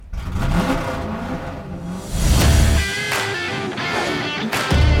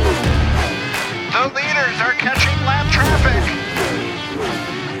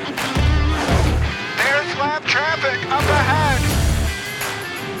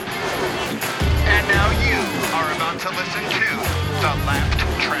to listen to the Lap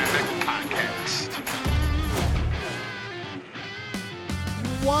Traffic Podcast.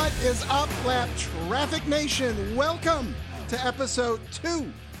 What is up, Lap Traffic Nation? Welcome to episode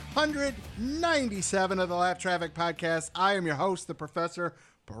 297 of the Lap Traffic Podcast. I am your host, the Professor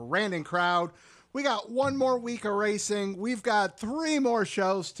Brandon Crowd. We got one more week of racing. We've got 3 more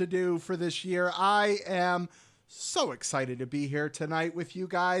shows to do for this year. I am so excited to be here tonight with you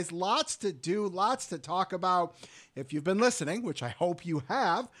guys. Lots to do, lots to talk about. If you've been listening, which I hope you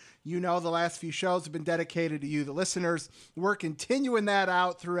have, you know the last few shows have been dedicated to you, the listeners. We're continuing that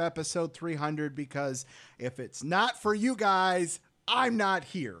out through episode 300 because if it's not for you guys, I'm not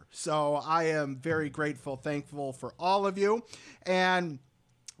here. So I am very grateful, thankful for all of you. And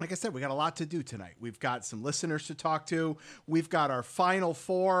like I said, we got a lot to do tonight. We've got some listeners to talk to. We've got our Final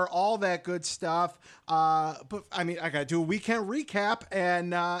Four, all that good stuff. But I mean, I got to do a weekend recap,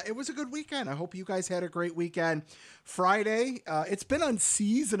 and it was a good weekend. I hope you guys had a great weekend. Friday, it's been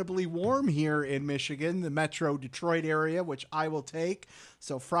unseasonably warm here in Michigan, the metro Detroit area, which I will take.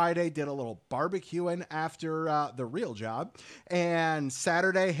 So Friday did a little barbecuing after the real job. And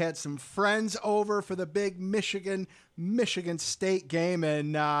Saturday had some friends over for the big Michigan State game.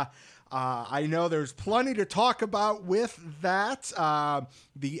 And I know there's plenty to talk about with that,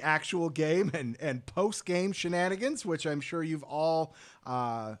 the actual game and post-game shenanigans, which I'm sure you've all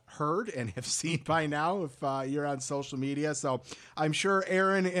heard and have seen by now if you're on social media. So I'm sure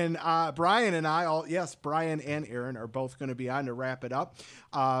Aaron and Brian and Brian and Aaron are both going to be on to wrap it up.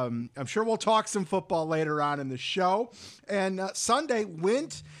 I'm sure we'll talk some football later on in the show. And Sunday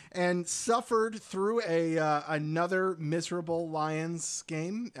went and suffered through another miserable Lions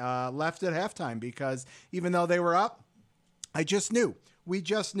game, left at halftime, because even though they were up, we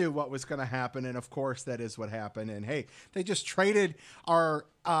just knew what was going to happen. And of course, that is what happened. And hey, they just traded our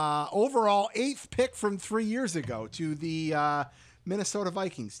overall 8th pick from 3 years ago to the Minnesota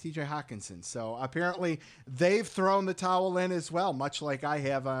Vikings, TJ Hawkinson. So apparently they've thrown the towel in as well, much like I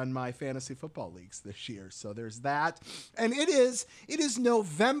have on my fantasy football leagues this year. So there's that. And it is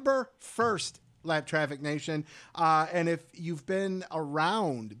November 1st, Lap Traffic Nation. And if you've been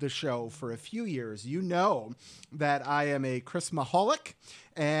around the show for a few years, you know that I am a Christmaholic,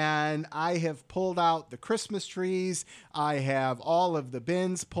 and I have pulled out the Christmas trees. I have all of the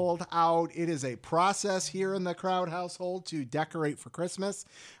bins pulled out. It is a process here in the Crowd household to decorate for Christmas.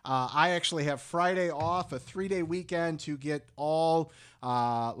 I actually have Friday off, a 3-day weekend to get all,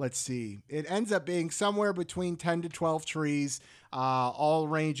 it ends up being somewhere between 10 to 12 trees, all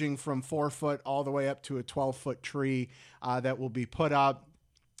ranging from 4 foot all the way up to a 12-foot tree that will be put up.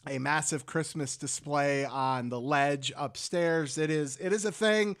 A massive Christmas display on the ledge upstairs. It is a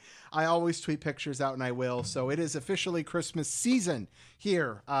thing. I always tweet pictures out, and I will. So it is officially Christmas season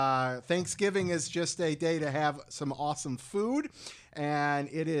here. Thanksgiving is just a day to have some awesome food, and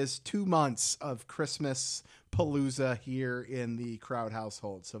it is 2 months of Christmas palooza here in the Crowd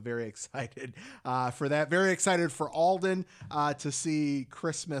household. So very excited for that. Very excited for Alden to see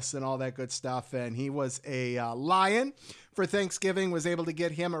Christmas and all that good stuff. And he was a Lion for Thanksgiving, was able to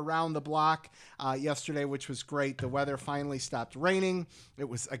get him around the block yesterday, which was great. The weather finally stopped raining. It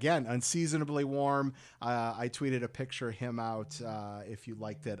was, again, unseasonably warm. I tweeted a picture of him out. If you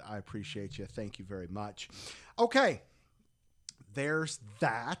liked it, I appreciate you. Thank you very much. Okay. There's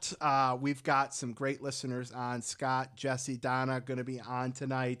that. We've got some great listeners on. Scott, Jesse, Donna going to be on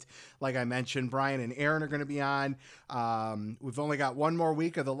tonight. Like I mentioned, Brian and Aaron are going to be on. We've only got one more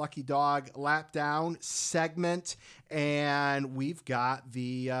week of the Lucky Dog Lap Down segment, and we've got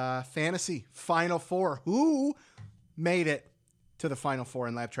the Fantasy Final Four. Who made it to the Final Four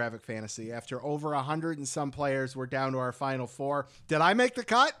in Lap Traffic Fantasy? After over 100 and some players, we're down to our Final Four. Did I make the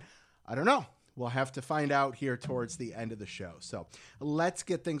cut? I don't know. We'll have to find out here towards the end of the show. So let's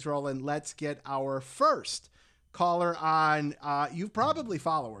get things rolling. Let's get our first caller on. You probably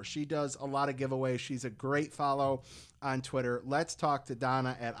follow her. She does a lot of giveaways. She's a great follow on Twitter. Let's talk to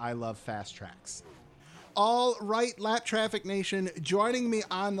Donna at I Love Fast Tracks. All right, Lap Traffic Nation, joining me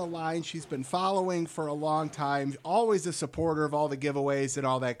on the line. She's been following for a long time, always a supporter of all the giveaways and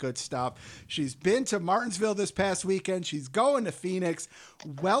all that good stuff. She's been to Martinsville this past weekend. She's going to Phoenix.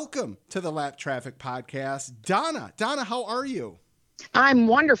 Welcome to the Lap Traffic Podcast. Donna, how are you? I'm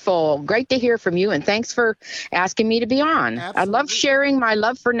wonderful. Great to hear from you, and thanks for asking me to be on. Absolutely. I love sharing my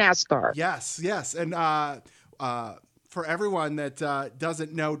love for NASCAR. Yes. And for everyone that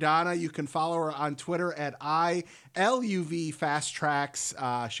doesn't know Donna, you can follow her on Twitter at ILUV Fast Tracks.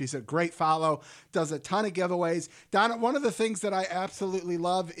 She's a great follow, does a ton of giveaways. Donna, one of the things that I absolutely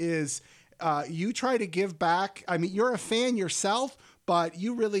love is you try to give back. I mean, you're a fan yourself, but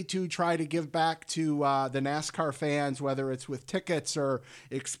you really do try to give back to the NASCAR fans, whether it's with tickets or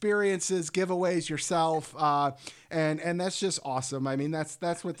experiences, giveaways yourself, and that's just awesome. I mean,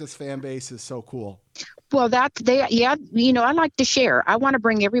 that's what this fan base is so cool. Well, I like to share. I want to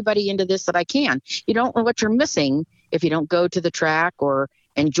bring everybody into this that I can. You don't know what you're missing if you don't go to the track or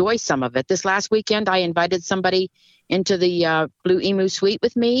enjoy some of it. This last weekend, I invited somebody into the Blue Emu Suite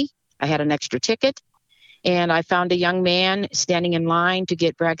with me. I had an extra ticket, and I found a young man standing in line to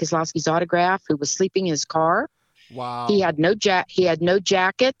get Brad Keselowski's autograph who was sleeping in his car. Wow. He had no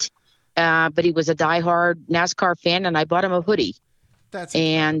jacket, but he was a diehard NASCAR fan, and I bought him a hoodie. That's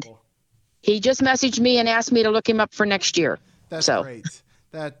incredible. And he just messaged me and asked me to look him up for next year. That's great.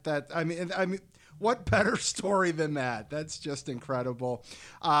 I mean, what better story than that? That's just incredible.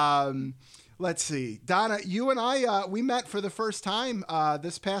 Let's see, Donna, you and I, we met for the first time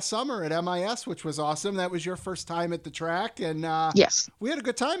this past summer at MIS, which was awesome. That was your first time at the track, and yes, we had a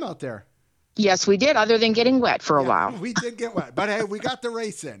good time out there. Yes, we did, other than getting wet for a while. We did get wet, but hey, we got the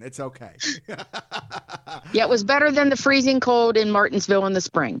race in. It's okay. Yeah, it was better than the freezing cold in Martinsville in the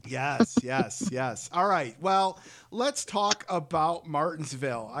spring. Yes. All right. Well, let's talk about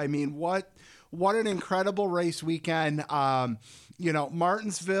Martinsville. I mean, what an incredible race weekend.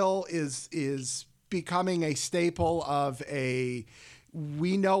 Martinsville is becoming a staple of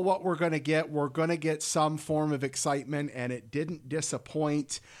we know what we're going to get. We're going to get some form of excitement, and it didn't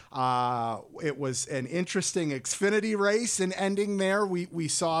disappoint. It was an interesting Xfinity race, and ending there, we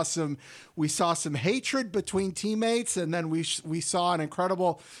saw some hatred between teammates, and then we saw an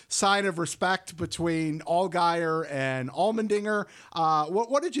incredible sign of respect between Allgaier and Allmendinger.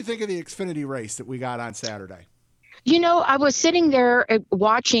 What did you think of the Xfinity race that we got on Saturday? I was sitting there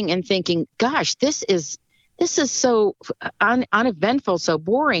watching and thinking, gosh, this is so uneventful, so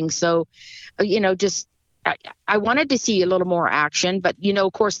boring. So, just I wanted to see a little more action, but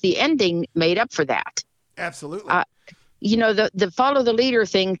of course, the ending made up for that. Absolutely. The follow the leader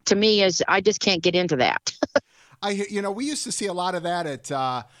thing to me is I just can't get into that. We used to see a lot of that at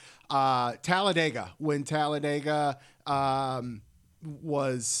Talladega when Talladega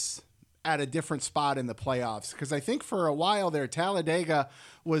was at a different spot in the playoffs, because I think for a while there, Talladega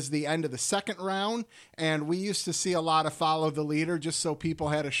was the end of the second round, and we used to see a lot of follow the leader just so people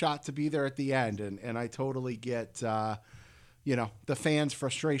had a shot to be there at the end, and I totally get the fans'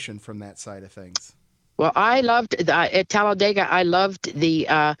 frustration from that side of things. Well, I loved at Talladega. I loved the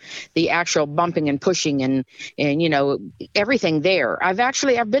actual bumping and pushing and everything there. I've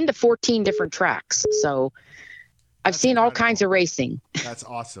been to 14 different tracks, so I've seen incredible. All kinds of racing. That's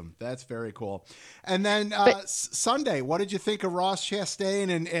awesome. That's very cool. And then Sunday, what did you think of Ross Chastain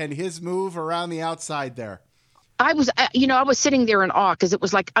and his move around the outside there? I was sitting there in awe because it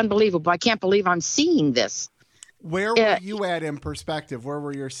was like unbelievable. I can't believe I'm seeing this. Where were you at in perspective? Where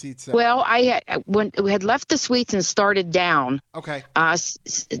were your seats at? Well, when we had left the suites and started down. Okay.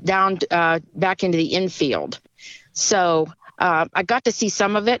 Down back into the infield. So I got to see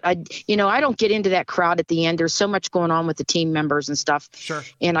some of it. I don't get into that crowd at the end. There's so much going on with the team members and stuff. Sure.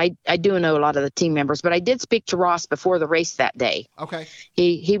 And I do know a lot of the team members, but I did speak to Ross before the race that day. Okay.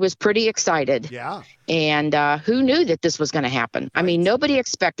 He was pretty excited. Yeah. And who knew that this was going to happen? Right. I mean, nobody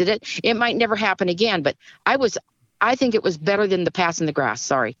expected it. It might never happen again, but I think it was better than the pass in the grass.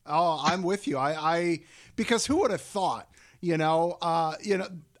 Sorry. Oh, I'm with you. Because who would have thought,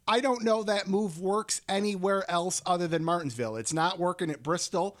 I don't know that move works anywhere else other than Martinsville. It's not working at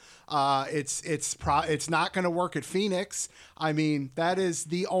Bristol. It's not going to work at Phoenix. I mean, that is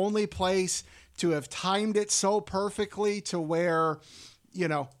the only place to have timed it so perfectly to where,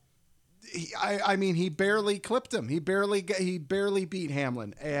 he barely clipped him. He barely beat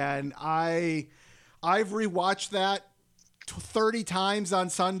Hamlin. And I've rewatched that 30 times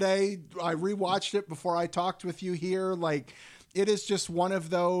on Sunday. I rewatched it before I talked with you here. Like, it is just one of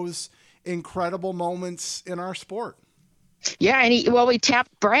those incredible moments in our sport. Yeah, and he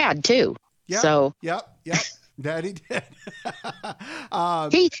tapped Brad too. Yeah. So Yep. That he did.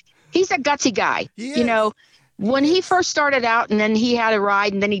 He's a gutsy guy. He is. When he first started out and then he had a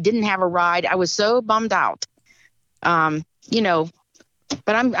ride and then he didn't have a ride, I was so bummed out. But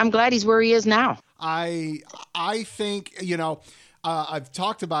I'm glad he's where he is now. I think, I've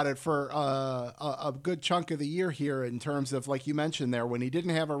talked about it for a good chunk of the year here in terms of, like you mentioned there, when he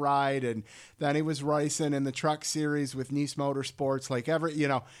didn't have a ride and then he was racing in the truck series with Nice Motorsports, like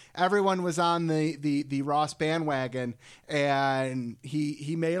everyone was on the Ross bandwagon, and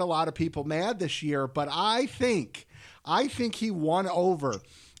he made a lot of people mad this year, but I think he won over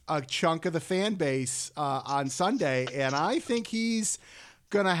a chunk of the fan base on Sunday, and I think he's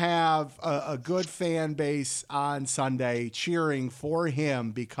going to have a good fan base on Sunday cheering for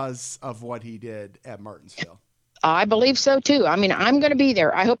him because of what he did at Martinsville. I believe so too. I mean, I'm going to be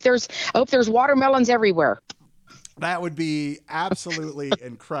there. I hope there's watermelons everywhere. That would be absolutely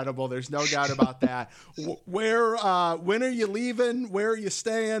incredible. There's no doubt about that. When are you leaving? Where are you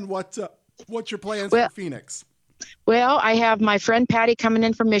staying? What's your plans for Phoenix? Well, I have my friend Patty coming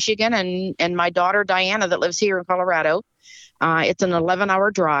in from Michigan and my daughter Diana that lives here in Colorado. It's an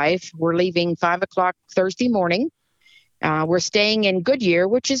 11-hour drive. We're leaving 5 o'clock Thursday morning. We're staying in Goodyear,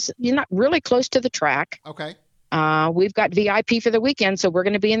 which is not really close to the track. Okay. We've got VIP for the weekend, so we're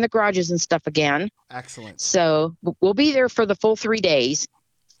going to be in the garages and stuff again. Excellent. So we'll be there for the full 3 days.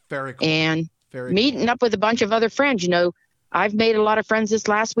 Very cool. And meeting up with a bunch of other friends. I've made a lot of friends this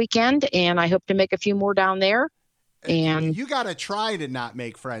last weekend, and I hope to make a few more down there. And you got to try to not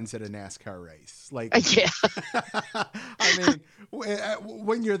make friends at a NASCAR race. Yeah. I mean,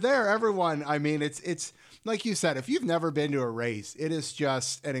 when you're there, everyone, I mean, it's like you said, if you've never been to a race, it is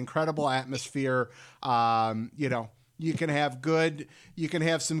just an incredible atmosphere. You can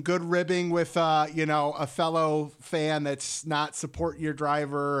have some good ribbing with, a fellow fan that's not supporting your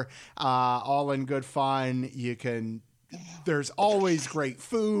driver, all in good fun. There's always great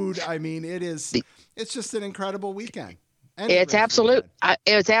food. I mean, it's just an incredible weekend. It's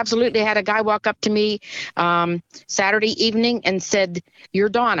absolutely had a guy walk up to me Saturday evening and said, "You're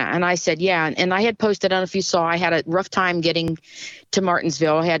Donna." And I said, "Yeah." And I had posted, I don't know if you saw, I had a rough time getting to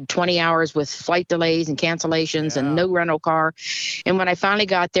Martinsville. I had 20 hours with flight delays and cancellations and no rental car. And when I finally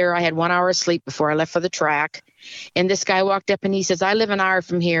got there, I had 1 hour of sleep before I left for the track. And this guy walked up and he says, "I live an hour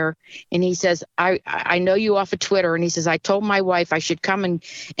from here." And he says, I know you off of Twitter. And he says, "I told my wife I should come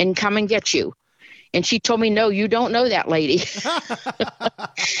and come and get you. And she told me, no, you don't know that lady."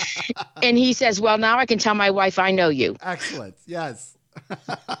 And he says, "Well, now I can tell my wife I know you." Excellent. Yes.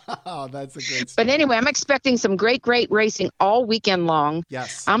 Oh, that's a great story. But anyway, I'm expecting some great racing all weekend long.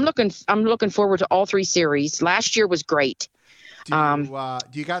 Yes. I'm looking forward to all 3 series. Last year was great. Do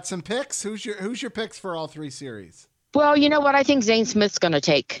you got some picks? Who's your picks for all 3 series? Well, you know what? I think Zane Smith's going to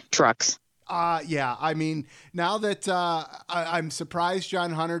take trucks. Yeah. I mean, now that I'm surprised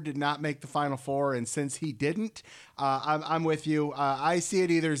John Hunter did not make the Final Four, and since he didn't, I'm with you. I see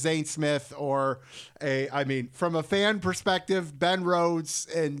it either Zane Smith or from a fan perspective, Ben Rhodes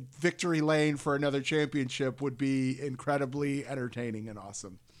and Victory Lane for another championship would be incredibly entertaining and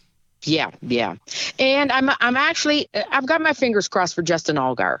awesome. Yeah. And I've got my fingers crossed for Justin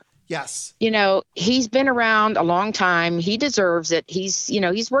Allgaier. Yes. He's been around a long time. He deserves it.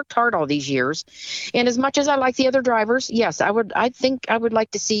 He's worked hard all these years. And as much as I like the other drivers, yes, I think I would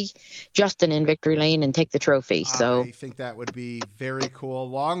like to see Justin in Victory Lane and take the trophy. So I think that would be very cool.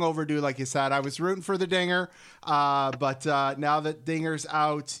 Long overdue, like you said. I was rooting for the Dinger, but now that Dinger's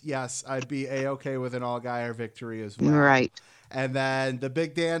out, yes, I'd be A-okay with an Allgaier victory as well. Right. And then the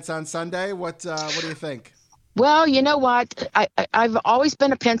big dance on Sunday, what do you think? Well, you know what? I've always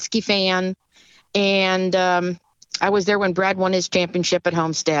been a Penske fan, and I was there when Brad won his championship at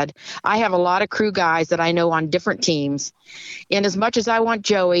Homestead. I have a lot of crew guys that I know on different teams, and as much as I want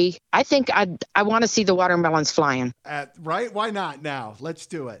Joey, I think I want to see the watermelons flying. Right? Why not now? Let's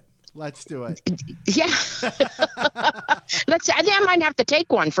do it. Yeah. I might have to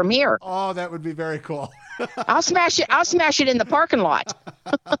take one from here. Oh, that would be very cool. I'll smash it in the parking lot.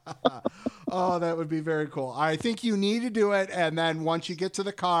 Oh, that would be very cool. I think you need to do it. And then once you get to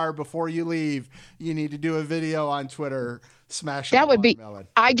the car, before you leave, you need to do a video on Twitter. That would be,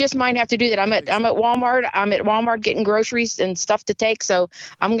 I just might have to do that. I'm at Walmart. I'm at Walmart getting groceries and stuff to take. So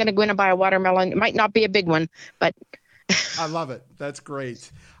I'm going to go in and buy a watermelon. It might not be a big one, but. I love it. That's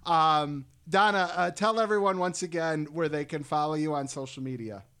great. Donna, tell everyone once again where they can follow you on social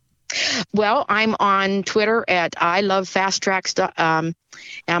media. Well, I'm on Twitter at I Love Fast Tracks. I'm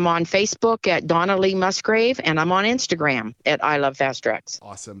on Facebook at Donna Lee Musgrave, and I'm on Instagram at I Love Fast Tracks.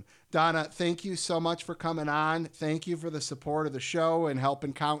 Awesome. Donna, thank you so much for coming on. Thank you for the support of the show and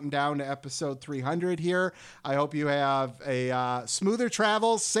helping counting down to episode 300 here. I hope you have a smoother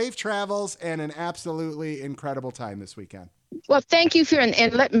travels, safe travels, and an absolutely incredible time this weekend. Well, thank you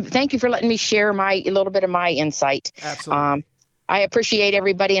thank you for letting me share a little bit of my insight. Absolutely. I appreciate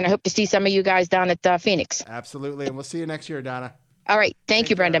everybody, and I hope to see some of you guys down at Phoenix. Absolutely, and we'll see you next year, Donna. All right. Thank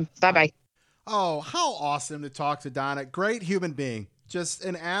you, Brendan. Bye-bye. Oh, how awesome to talk to Donna. Great human being. Just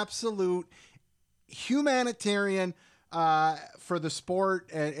an absolute humanitarian for the sport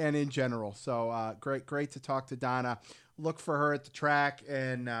and in general. So great to talk to Donna. look for her at the track.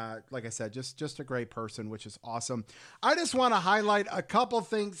 And like I said, just a great person, which is awesome. I just want to highlight a couple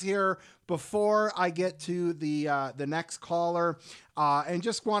things here before I get to the next caller, and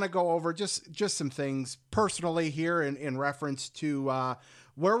just want to go over just some things personally here in reference to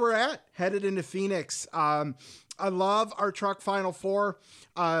where we're at headed into Phoenix. I love our truck Final Four.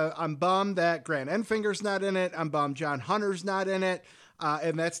 I'm bummed that Grant Enfinger's not in it. I'm bummed John Hunter's not in it.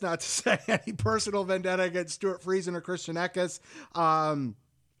 And that's not to say any personal vendetta against Stuart Friesen or Christian Eckes.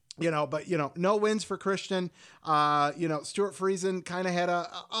 But no wins for Christian. Stuart Friesen kind of had a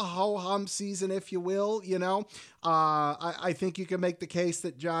ho-hum season, if you will. I think you can make the case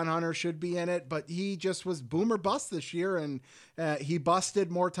that John Hunter should be in it, but he just was boom or bust this year, and he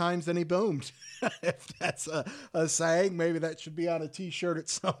busted more times than he boomed. If that's a saying, maybe that should be on a t-shirt at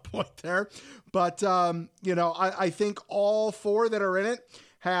some point there. But I think all four that are in it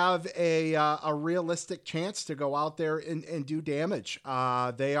have a realistic chance to go out there and do damage.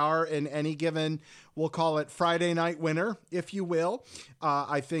 They are in any given, we'll call it Friday night winner, if you will.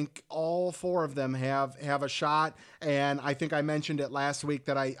 I think all four of them have a shot. And I think I mentioned it last week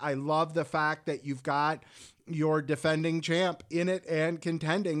that I love the fact that you've got your defending champ in it and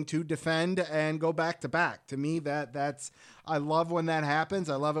contending to defend and go back to back. To me, that's I love when that happens.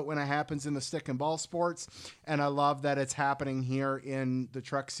 I love it when it happens in the stick and ball sports, and I love that it's happening here in the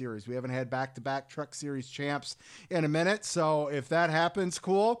Truck Series. We haven't had back-to-back Truck Series champs in a minute, so if that happens,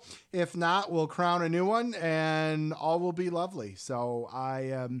 cool. If not, we'll crown a new one, and all will be lovely. So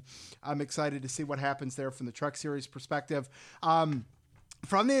I'm excited to see what happens there from the Truck Series perspective.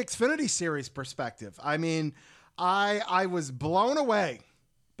 From the Xfinity Series perspective, I mean, I was blown away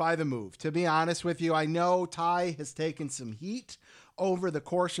by the move. To be honest with you, I know Ty has taken some heat over the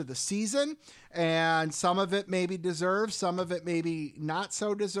course of the season, and some of it maybe deserved, some of it maybe not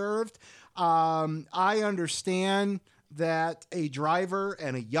so deserved. I understand that a driver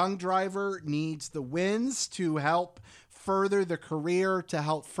and a young driver needs the wins to help further the career, to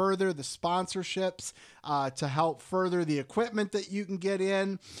help further the sponsorships, to help further the equipment that you can get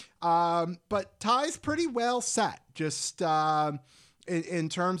in. But Ty's pretty well set just in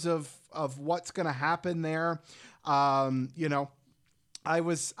terms of what's going to happen there. I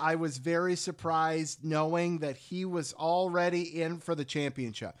was very surprised knowing that he was already in for the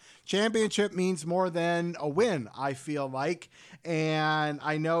championship. Championship means more than a win, I feel like. And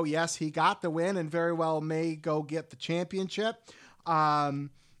I know, yes, he got the win and very well may go get the championship. And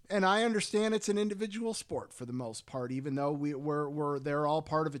I understand it's an individual sport for the most part, even though they're all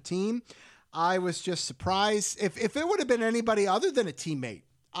part of a team. I was just surprised. If it would have been anybody other than a teammate,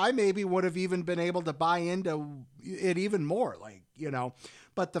 I maybe would have even been able to buy into it even more,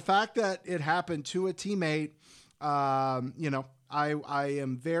 but the fact that it happened to a teammate, I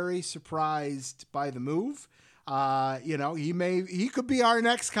am very surprised by the move. He could be our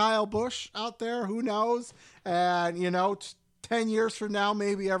next Kyle Busch out there. Who knows? And, 10 years from now,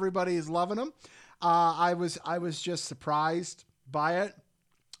 maybe everybody is loving him. I was just surprised by it.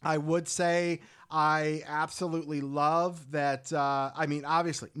 I would say I absolutely love that.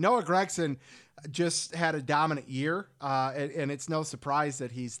 Obviously, Noah Gragson just had a dominant year, and it's no surprise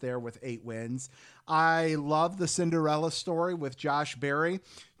that he's there with 8 wins. I love the Cinderella story with Josh Berry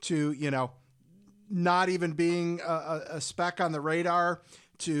to, not even being a speck on the radar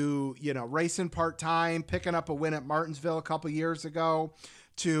to, racing part-time, picking up a win at Martinsville a couple years ago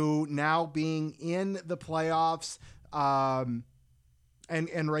to now being in the playoffs,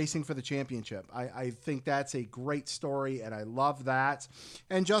 and racing for the championship. I think that's a great story, and I love that.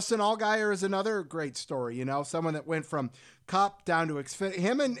 And Justin Allgaier is another great story, someone that went from Cup down to Xfinity.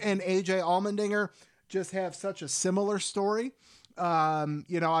 Him and AJ Allmendinger just have such a similar story.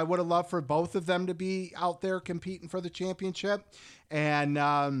 I would have loved for both of them to be out there competing for the championship. And,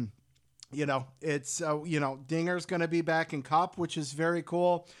 Dinger's going to be back in Cup, which is very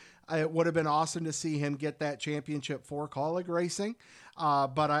cool. It would have been awesome to see him get that championship for Kaulig Racing.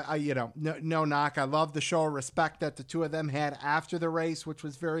 But no knock. I love the show of respect that the two of them had after the race, which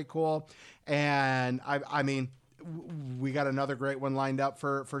was very cool. And we got another great one lined up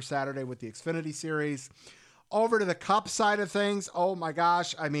for Saturday with the Xfinity Series. Over to the Cup side of things. Oh my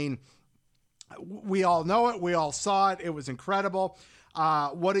gosh. We all know it. We all saw it. It was incredible.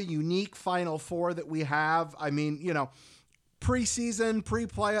 What a unique Final Four that we have. Preseason,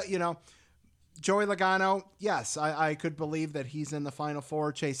 pre-play, Joey Logano, yes, I could believe that he's in the Final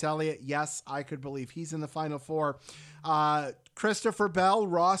Four. Chase Elliott, yes, I could believe he's in the Final Four. Christopher Bell,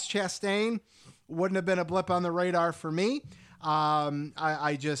 Ross Chastain, wouldn't have been a blip on the radar for me.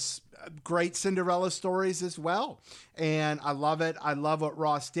 Great Cinderella stories as well. And I love it. I love what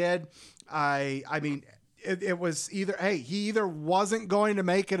Ross did. it was either, hey, he either wasn't going to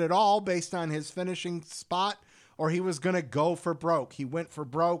make it at all based on his finishing spot, or he was going to go for broke. He went for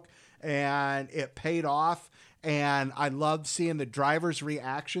broke, and it paid off. And I loved seeing the drivers'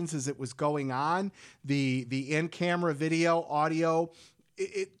 reactions as it was going on. The in-camera video, audio.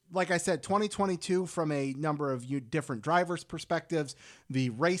 Like I said, 2022 from a number of different drivers' perspectives,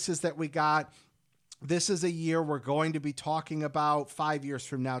 the races that we got. This is a year we're going to be talking about 5 years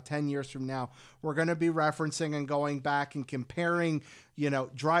from now, 10 years from now. We're going to be referencing and going back and comparing,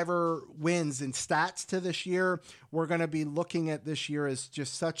 driver wins and stats to this year. We're going to be looking at this year as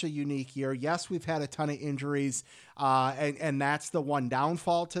just such a unique year. Yes, we've had a ton of injuries, and that's the one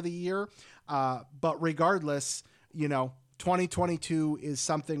downfall to the year. But regardless, 2022 is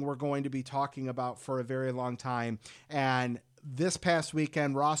something we're going to be talking about for a very long time. And this past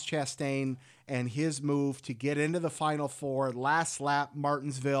weekend, Ross Chastain and his move to get into the Final Four, last lap,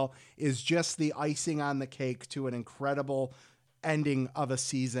 Martinsville, is just the icing on the cake to an incredible ending of a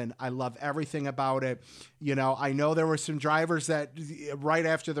season. I love everything about it. I know there were some drivers that right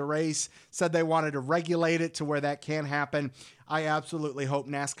after the race said they wanted to regulate it to where that can't happen. I absolutely hope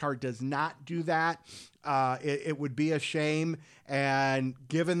NASCAR does not do that. It would be a shame. And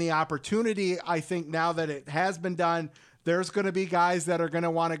given the opportunity, I think now that it has been done, there's going to be guys that are going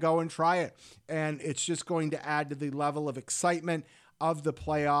to want to go and try it. And it's just going to add to the level of excitement of the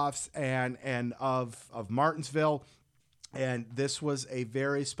playoffs and of Martinsville. And this was a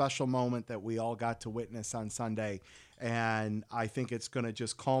very special moment that we all got to witness on Sunday. And I think it's going to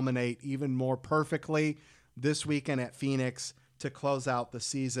just culminate even more perfectly this weekend at Phoenix to close out the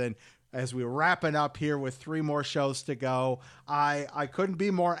season. As we're wrapping up here with 3 more shows to go, I couldn't be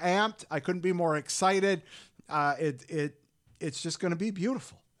more amped. I couldn't be more excited. It's just going to be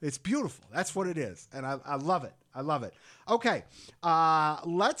beautiful. It's beautiful. That's what it is. And I love it. I love it. Okay.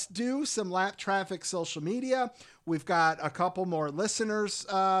 Let's do some Lap Traffic social media. We've got a couple more listeners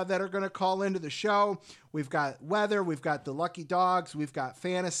that are going to call into the show. We've got weather. We've got the lucky dogs. We've got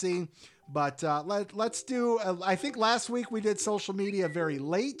fantasy. But let's do, I think last week we did social media very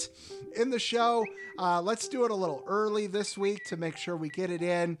late in the show. Let's do it a little early this week to make sure we get it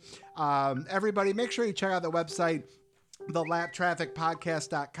in. Everybody, make sure you check out the website,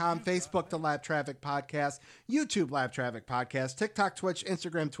 thelaptrafficpodcast.com, Facebook, The Lap Traffic Podcast, YouTube, Lap Traffic Podcast, TikTok, Twitch,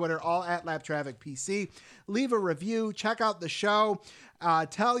 Instagram, Twitter, all at Lap Traffic PC. Leave a review. Check out the show.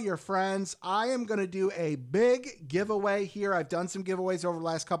 Tell your friends. I am going to do a big giveaway here. I've done some giveaways over the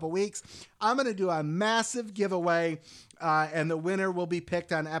last couple weeks. I'm going to do a massive giveaway, and the winner will be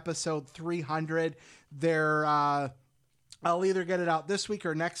picked on episode 300. I'll either get it out this week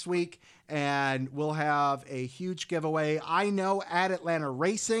or next week, and we'll have a huge giveaway. I know At Atlanta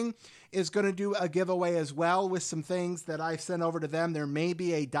Racing is going to do a giveaway as well with some things that I've sent over to them. There may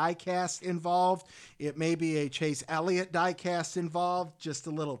be a diecast involved. It may be a Chase Elliott diecast involved. Just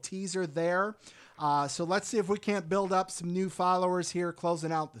a little teaser there. So let's see if we can't build up some new followers here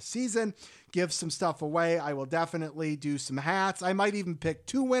closing out the season. Give some stuff away. I will definitely do some hats. I might even pick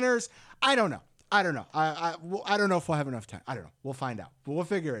 2 winners. I don't know. I don't know if we'll have enough time. I don't know. We'll find out. But we'll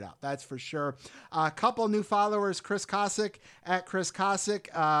figure it out. That's for sure. A couple new followers. Chris Cosick at Chris Cosick,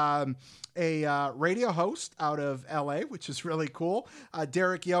 a radio host out of LA, which is really cool.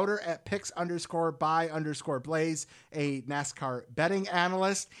 Derek Yoder at picks_by_blaze, a NASCAR betting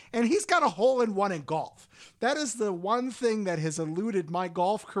analyst. And he's got a hole-in-one in golf. That is the one thing that has eluded my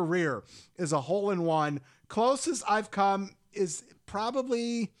golf career, is a hole-in-one. Closest I've come is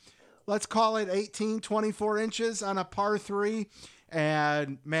probably, let's call it 18, 24 inches on a par 3.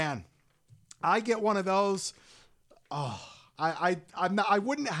 And man, I get one of those. Oh, I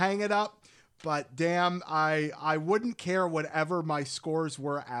wouldn't hang it up, but damn, I wouldn't care whatever my scores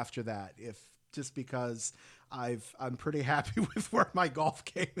were after that, just because I'm pretty happy with where my golf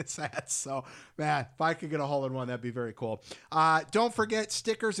game is at. So man, if I could get a hole-in-one, that'd be very cool. Don't forget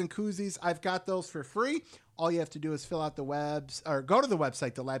stickers and koozies. I've got those for free. All you have to do is fill out the go to the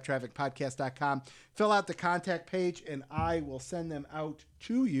website, thelaptrafficpodcast.com, fill out the contact page, and I will send them out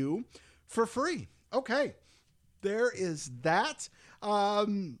to you for free. Okay. There is that. I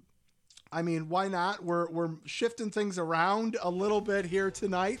mean, why not? We're shifting things around a little bit here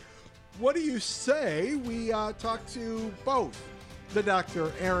tonight. What do you say we talk to both the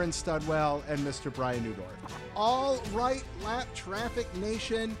Dr. Aaron Studwell and Mr. Brian Newdorf? All right, Lap Traffic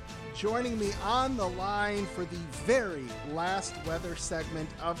Nation, joining me on the line for the very last weather segment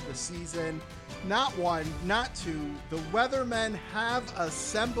of the season. Not one, not two. The weathermen have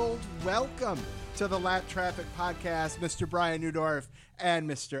assembled. Welcome to the Lap Traffic Podcast, Mr. Brian Newdorf and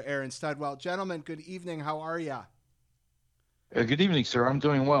Mr. Aaron Studwell. Gentlemen, good evening. How are ya? Good evening, sir. I'm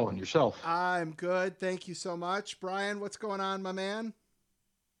doing well. And yourself? I'm good. Thank you so much. Brian, what's going on, my man?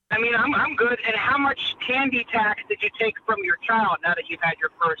 I mean, I'm good. And how much candy tax did you take from your child now that you've had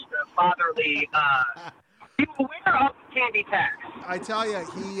your first fatherly? You aware of candy tax? I tell you,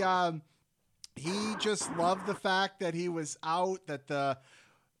 he just loved the fact that he was out. That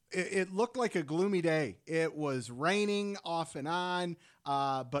it looked like a gloomy day. It was raining off and on.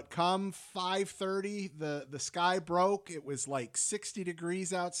 But come 5:30, the sky broke. It was like 60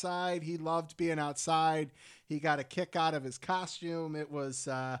 degrees outside. He loved being outside. He got a kick out of his costume. It was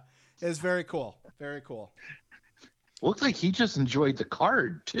very cool. Very cool. Looked like he just enjoyed the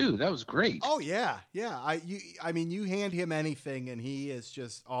card too. That was great. Oh yeah. I mean, you hand him anything and he is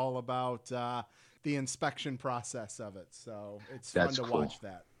just all about the inspection process of it. So it's fun to watch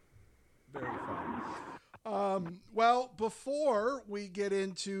that. Very fun. Well, before we get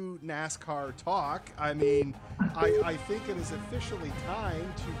into NASCAR talk, I mean, I think it is officially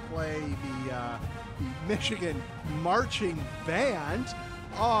time to play the Michigan Marching Band.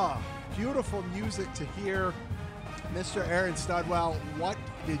 Beautiful music to hear. Mr. Aaron Studwell, what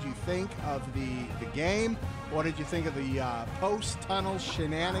did you think of the game? What did you think of the post-tunnel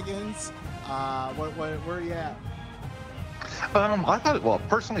shenanigans? Where are you at? Personally, I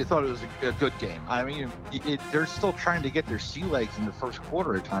thought it was a good game. I mean, they're still trying to get their sea legs in the first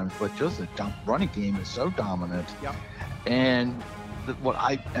quarter at times, but just the running game is so dominant. Yep. And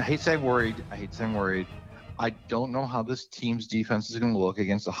I hate saying worried. I don't know how this team's defense is going to look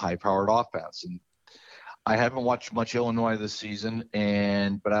against a high-powered offense. And I haven't watched much Illinois this season,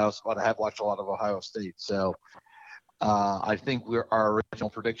 but I have watched a lot of Ohio State. So I think our original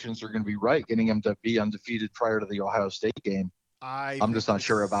predictions are going to be right, getting them to be undefeated prior to the Ohio State game. I'm just not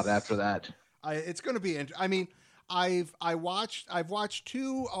sure about after that. It's going to be interesting. I mean, I've watched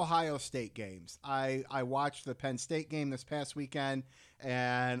two Ohio State games. I watched the Penn State game this past weekend,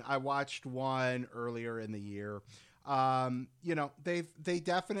 and I watched one earlier in the year. They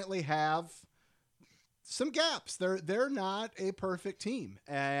definitely have some gaps. They're not a perfect team,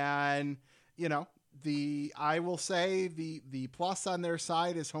 and I will say the plus on their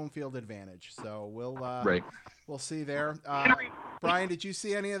side is home field advantage. So we'll see there. Brian, did you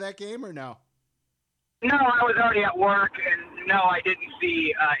see any of that game or no? No, I was already at work, and no, I didn't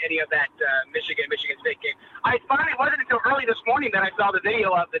see any of that Michigan State game. It wasn't until early this morning that I saw the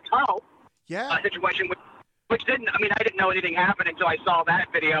video of the tunnel situation, which I didn't know anything happened until I saw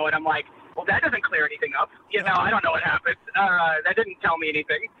that video, and I'm like, well, that doesn't clear anything up. I don't know what happened. That didn't tell me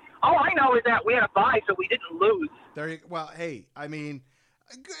anything. All I know is that we had a bye, so we didn't lose. Well, hey, I mean,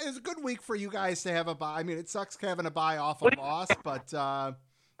 it's a good week for you guys to have a bye. I mean, it sucks having a bye off a loss, but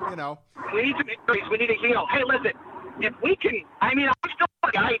we need to increase. We need to heal. Hey, listen, if we can, I'm still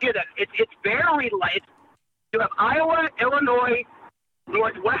the idea that it's very light. You have Iowa, Illinois,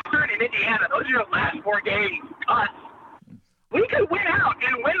 Northwestern, and Indiana. Those are your last four games. Us. We could win out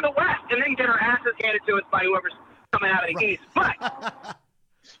and win the West, and then get our asses handed to us by whoever's coming out of the East. But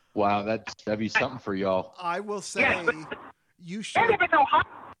wow, that'd be something for y'all. I will say, you should. And if it's Ohio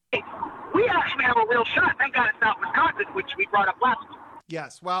State, we actually have a real shot. Thank God it's not Wisconsin, which we brought up last week.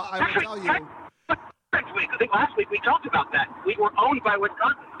 Yes, well, I will tell you. Next week, I think last week we talked about that. We were owned by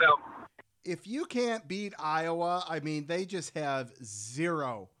Wisconsin, so. If you can't beat Iowa, I mean, they just have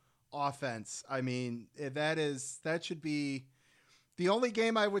zero offense. I mean, that should be the only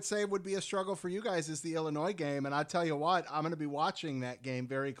game I would say would be a struggle for you guys is the Illinois game. And I tell you what, I'm going to be watching that game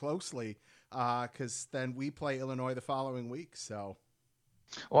very closely because then we play Illinois the following week. So.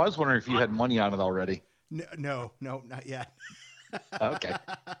 Well, I was wondering if you had money on it already. No, not yet. Okay.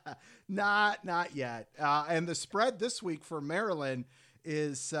 Not yet. And the spread this week for Maryland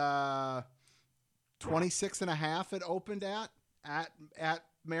is 26.5 it opened at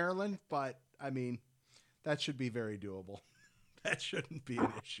Maryland, but I mean that should be very doable. That shouldn't be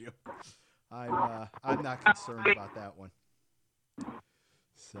an issue. I'm not concerned about that one.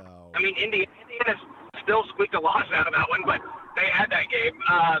 So I mean Indiana still squeaked a loss out of that one, but they had that game.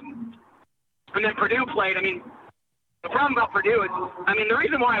 And then Purdue played. I mean, the problem about Purdue is, the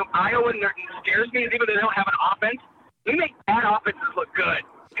reason why Iowa scares me is even though they don't have an offense, we make bad offenses look good.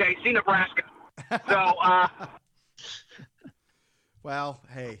 Okay, see Nebraska. So, well,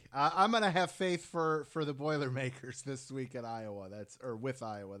 hey, I'm going to have faith for the Boilermakers this week at Iowa. With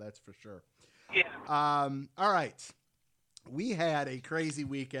Iowa, that's for sure. Yeah. All right. We had a crazy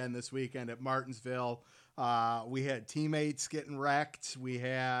weekend this weekend at Martinsville. We had teammates getting wrecked. We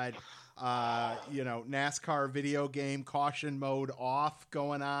had, NASCAR video game caution mode off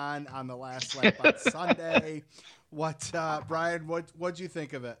going on the last lap on Sunday. Brian, what'd you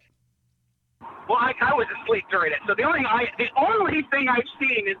think of it? Well, I was asleep during it, so the only thing I've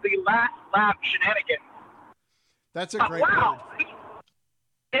seen is the last lap shenanigans. That's a great word.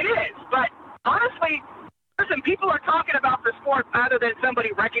 It is, but honestly, listen, people are talking about the sport other than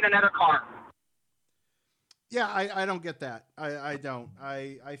somebody wrecking another car. Yeah, I don't get that. I don't.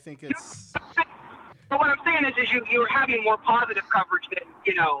 I think it's. So what I'm saying is you're having more positive coverage than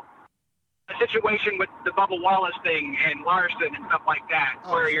a situation with the Bubba Wallace thing and Larson and stuff like that,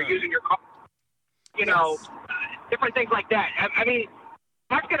 where you're using your car. Different things like that. I mean,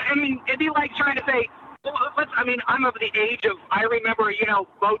 it'd be like trying to say, I'm of the age of, I remember,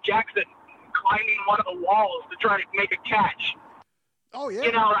 Bo Jackson climbing one of the walls to try to make a catch. Oh, yeah.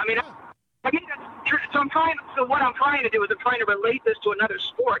 So what I'm trying to do is I'm trying to relate this to another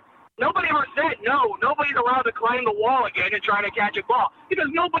sport. Nobody ever said, no, nobody's allowed to climb the wall again and try to catch a ball, because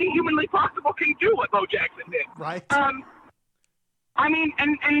nobody humanly possible can do what Bo Jackson did. Right.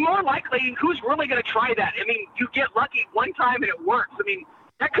 And more likely, who's really going to try that? I mean, you get lucky one time and it works. I mean,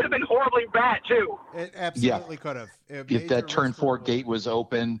 that could have been horribly bad, too. It absolutely could have. If that turn 4 gate was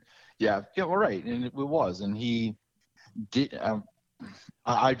open, well, right, and it was. And he did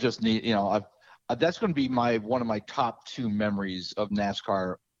I just need, that's going to be one of my top 2 memories of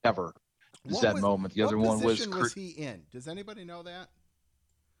NASCAR ever. Moment. The other one was he in? Does anybody know that?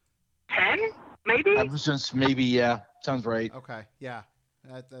 10, maybe? I was just maybe, sounds right. Okay, yeah.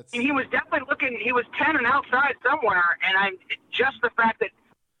 That's. And he was definitely looking. He was 10 and outside somewhere, and just the fact that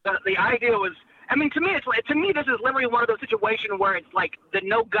the idea was. I mean, to me, this is literally one of those situations where it's like the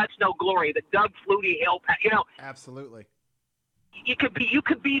no guts, no glory, the Doug Flutie hill. Absolutely. You can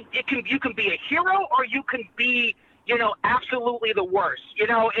be a hero, or you can be, absolutely the worst.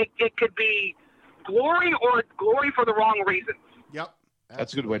 It could be glory or glory for the wrong reasons. Yep. Absolutely.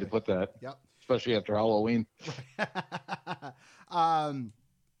 That's a good way to put that. Yep. Especially after Halloween.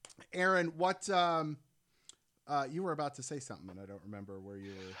 Aaron, what you were about to say something, and I don't remember where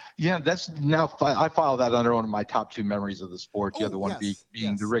you were. Yeah, that's now I file that under one of my top 2 memories of the sport. The other one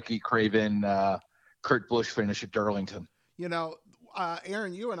being the Ricky Craven, Kurt Busch finish at Darlington.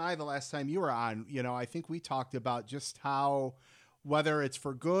 Aaron, you and I, the last time you were on, I think we talked about just how, whether it's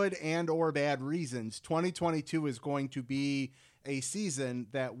for good and or bad reasons, 2022 is going to be a season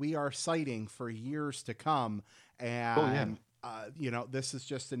that we are citing for years to come. And, this is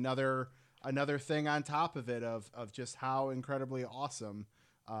just another thing on top of it of just how incredibly awesome,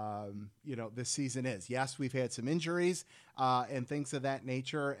 this season is. Yes, we've had some injuries and things of that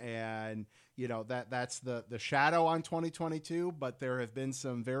nature. And, that's the shadow on 2022, but there have been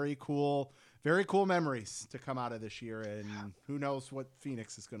some very cool memories to come out of this year. And who knows what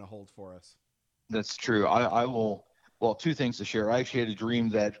Phoenix is going to hold for us. That's true. I will. Well, 2 things to share. I actually had a dream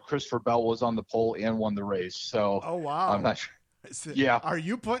that Christopher Bell was on the pole and won the race. So, oh wow, I'm not sure. Yeah, are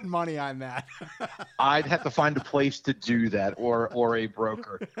you putting money on that? I'd have to find a place to do that, or a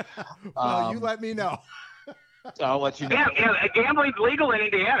broker. Well, you let me know. I'll let you know. Yeah, gambling's legal in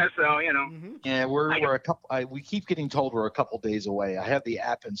Indiana, so Mm-hmm. Yeah, we're a couple. We keep getting told we're a couple days away. I have the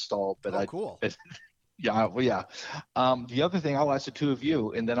app installed, but cool. Yeah, well, yeah. The other thing, I'll ask the 2 of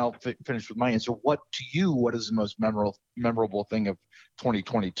you, and then I'll finish with my answer. What is the most memorable thing of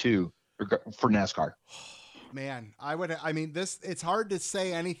 2022 for NASCAR? Man, it's hard to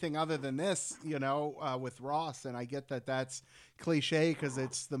say anything other than this, with Ross, and I get that that's cliche because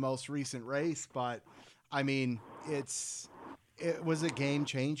it's the most recent race, but I mean, it was a game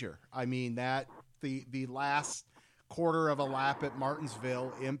changer. I mean, that the last quarter of a lap at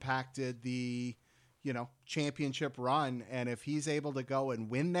Martinsville impacted the championship run. And if he's able to go and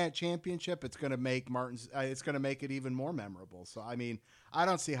win that championship, it's going to make it even more memorable. So, I mean, I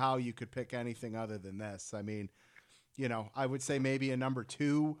don't see how you could pick anything other than this. I mean, I would say maybe a number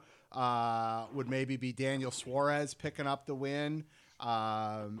 2 would maybe be Daniel Suarez picking up the win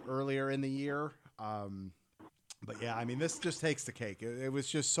earlier in the year. But yeah, I mean, this just takes the cake. It was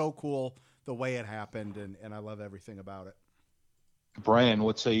just so cool the way it happened. And I love everything about it. Brian,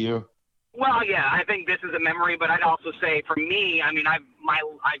 what say you? Well, yeah, I think this is a memory, but I'd also say for me, I mean,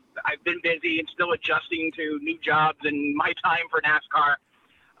 I've been busy and still adjusting to new jobs and my time for NASCAR.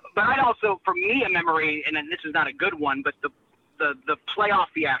 But I'd also, for me, a memory, and this is not a good one, but the playoff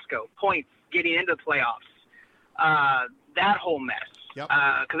fiasco, points getting into the playoffs, that whole mess. Yep.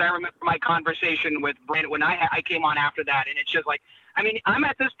 Because I remember my conversation with Brent when I came on after that, and it's just like, I mean, I'm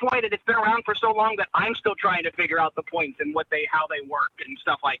at this point, and it's been around for so long that I'm still trying to figure out the points and how they work and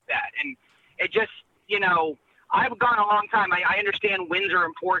stuff like that. And it just, I've gone a long time. I understand wins are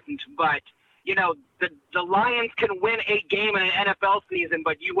important, but the Lions can win a game in an NFL season,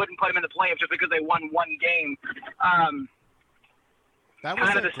 but you wouldn't put them in the playoffs just because they won one game. That was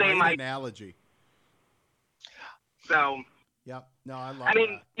kind of the same analogy. So. Yep. No, I love. I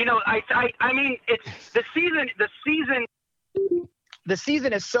mean, that. I mean, it's the season. The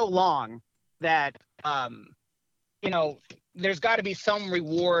season is so long that there's got to be some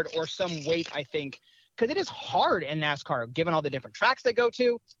reward or some weight, I think, because it is hard in NASCAR, given all the different tracks they go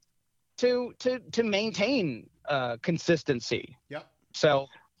to maintain consistency. Yep. So.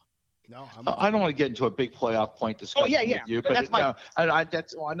 No, I don't want to get into a big playoff point discussion with you, but I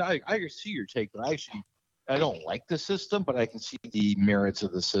see your take, but I don't like the system, but I can see the merits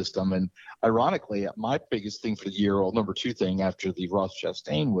of the system. And ironically, my biggest thing for the year, number two thing after the Ross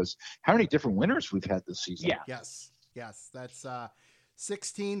Chastain, was how many different winners we've had this season. Yeah. Yes. That's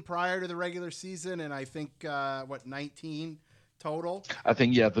 16 prior to the regular season, and I think 19 total. I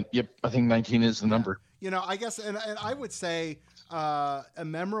think I think 19 is the number. I guess, and I would say a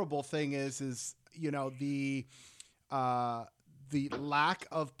memorable thing is the lack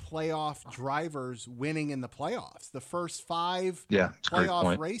of playoff drivers winning in the playoffs. The first 5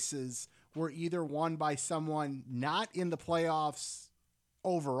 playoff races were either won by someone not in the playoffs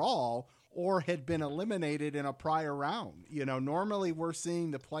overall or had been eliminated in a prior round. Normally we're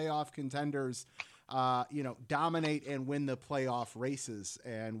seeing the playoff contenders, dominate and win the playoff races.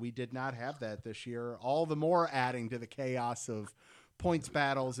 And we did not have that this year, all the more adding to the chaos of points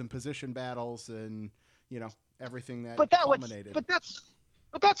battles and position battles and, everything that culminated. But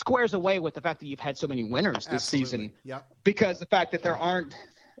that squares away with the fact that you've had so many winners this season. Yep. Because the fact that there aren't,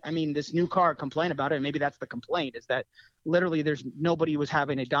 this new car complaint about it, and maybe that's the complaint, is that literally there's nobody was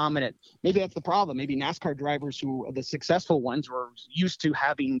having a dominant. Maybe that's the problem. Maybe NASCAR drivers who are the successful ones were used to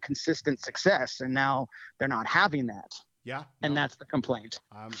having consistent success, and now they're not having that. Yeah. And that's the complaint.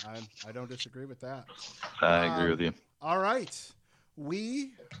 I don't disagree with that. I agree with you. All right.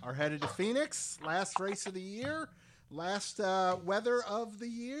 We are headed to Phoenix. Last race of the year. Last weather of the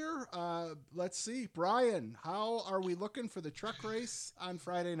year. Let's see. Brian, how are we looking for the truck race on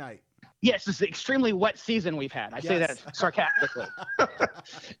Friday night? Yes, it's an extremely wet season we've had. I say that sarcastically.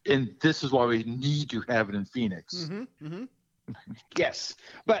 And this is why we need to have it in Phoenix. Mm-hmm, mm-hmm. Yes,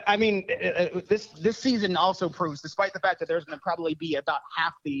 but this season also proves, despite the fact that there's going to probably be about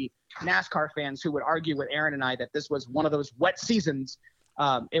half the NASCAR fans who would argue with Aaron and I that this was one of those wet seasons.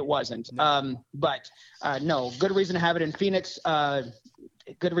 It wasn't. No. No, good reason to have it in Phoenix.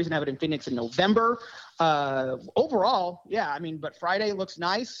 Good reason to have it in Phoenix in November. Overall, yeah, but Friday looks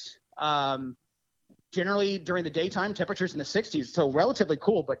nice. Generally during the daytime, temperatures in the 60s, so relatively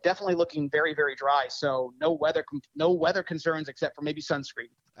cool, but definitely looking very, very dry. So no weather concerns except for maybe sunscreen.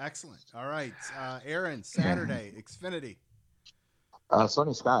 Excellent. All right, Aaron, Saturday, Xfinity.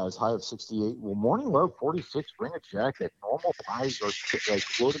 Sunny skies, high of 68. Well, morning low 46. Bring a jacket. Normal highs are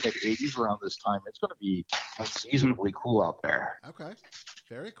low to mid 80s around this time. It's going to be unseasonably cool out there. Okay,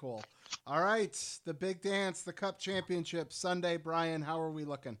 very cool. All right, the big dance, the Cup Championship Sunday. Brian, how are we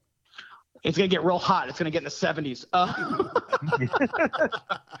looking? It's going to get real hot. It's going to get in the 70s.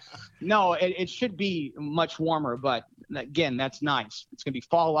 No, it should be much warmer, but again, that's nice. It's going to be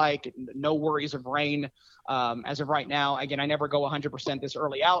fall-like, no worries of rain as of right now. Again, I never go 100% this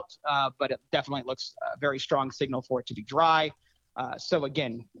early out, but it definitely looks a very strong signal for it to be dry. So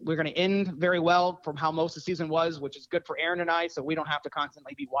again, we're going to end very well from how most of the season was, which is good for Aaron and I, so we don't have to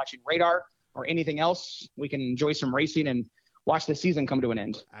constantly be watching radar or anything else. We can enjoy some racing and watch the season come to an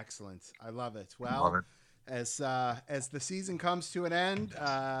end. Excellent. I love it. Well, as the season comes to an end,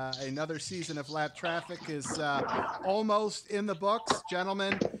 another season of Lap Traffic is almost in the books.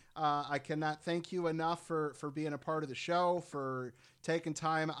 Gentlemen, I cannot thank you enough for being a part of the show, for taking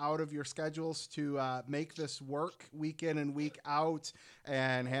time out of your schedules to make this work week in and week out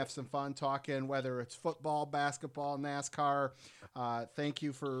and have some fun talking, whether it's football, basketball, NASCAR. Thank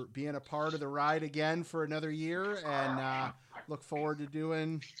you for being a part of the ride again for another year, and look forward to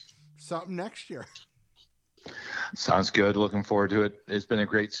doing something next year. Sounds good. Looking forward to it. It's been a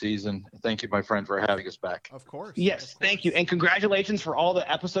great season. Thank you, my friend, for having us back. Of course. Yes, thank you. And congratulations for all the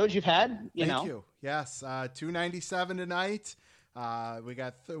episodes you've had. Thank you. Yes, 297 tonight. We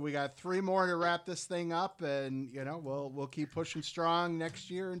got 3 more to wrap this thing up, and we'll keep pushing strong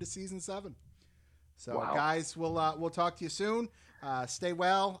next year into season 7. So guys, we'll talk to you soon. Stay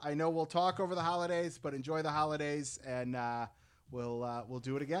well. I know we'll talk over the holidays, but enjoy the holidays, and we'll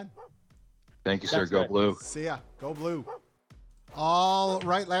do it again. Thank you, sir. Go Blue. See ya. Go Blue. All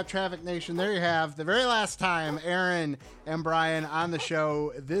right, Lap Traffic Nation, there you have the very last time Aaron and Brian on the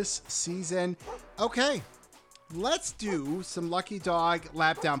show this season. Okay, let's do some Lucky Dog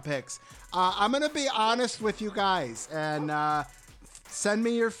lap down picks. I'm going to be honest with you guys, and send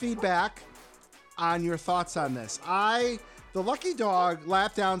me your feedback on your thoughts on this. I The Lucky Dog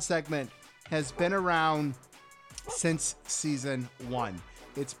lap down segment has been around since season 1.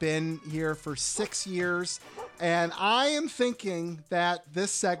 It's been here for 6 years, and I am thinking that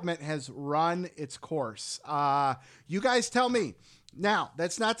this segment has run its course. You guys tell me. Now,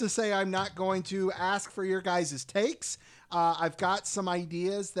 that's not to say I'm not going to ask for your guys' takes. I've got some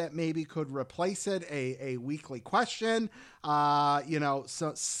ideas that maybe could replace it, a weekly question,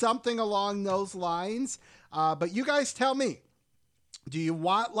 so something along those lines. But you guys tell me, do you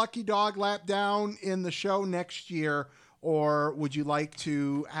want Lucky Dog Lap Down in the show next year, or would you like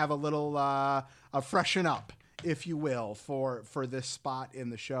to have a little a freshen up, if you will, for this spot in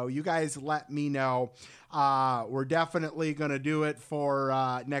the show? You guys let me know. We're definitely going to do it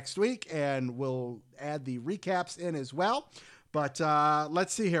for next week, and we'll add the recaps in as well. But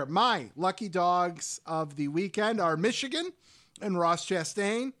let's see here. My Lucky Dogs of the weekend are Michigan and Ross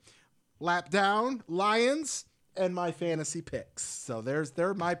Chastain, Lap Down, Lions, and my fantasy picks. So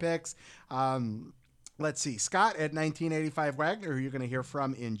they're my picks. Let's see. Scott at 1985 Wagner, who you're going to hear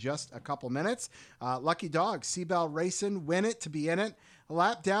from in just a couple minutes. Lucky Dog, Seabell Racing, win it to be in it.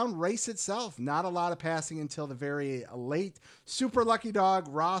 Lap down, race itself. Not a lot of passing until the very late. Super Lucky Dog,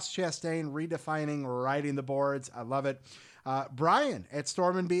 Ross Chastain, redefining riding the boards. I love it. Brian at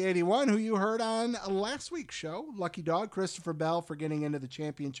Stormin B81, who you heard on last week's show. Lucky Dog, Christopher Bell for getting into the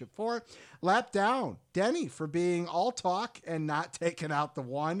championship 4. Lap down, Denny for being all talk and not taking out the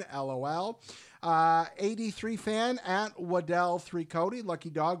 1. LOL. 83 fan at Waddell 3 Cody.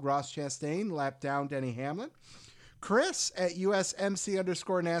 Lucky Dog, Ross Chastain. Lap down, Denny Hamlin. Chris at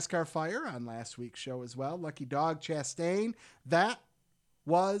USMC_NASCAR Fire on last week's show as well. Lucky Dog, Chastain. That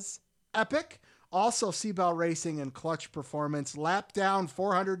was epic. Also, Seabell Racing and Clutch Performance. Lap down,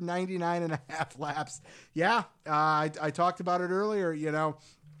 499.5 laps. Yeah, I talked about it earlier.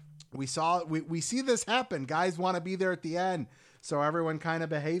 We see this happen. Guys want to be there at the end, so everyone kind of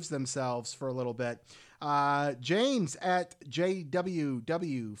behaves themselves for a little bit. James at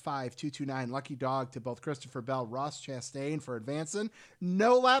JWW5229. Lucky Dog to both Christopher Bell, Ross Chastain for advancing.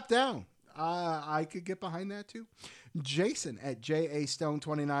 No lap down. I could get behind that too. Jason at JA Stone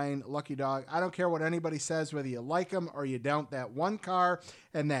 29. Lucky Dog. I don't care what anybody says, whether you like them or you don't. That one car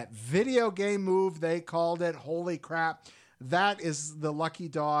and that video game move, they called it. Holy crap. That is the Lucky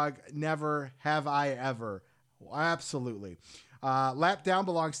Dog. Never have I ever. Absolutely. Lap down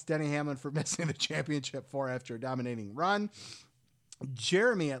belongs to Denny Hamlin for missing the championship 4 after a dominating run.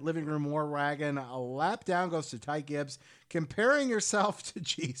 Jeremy at Living Room War Wagon. A lap down goes to Ty Gibbs. Comparing yourself to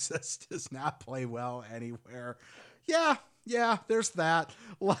Jesus does not play well anywhere. Yeah, there's that.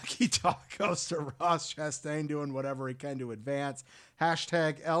 Lucky Dog goes to Ross Chastain doing whatever he can to advance.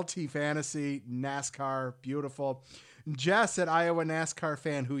 Hashtag LT Fantasy NASCAR. Beautiful. Jess at Iowa NASCAR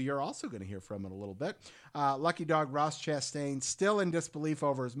fan, who you're also going to hear from in a little bit. Lucky Dog, Ross Chastain, still in disbelief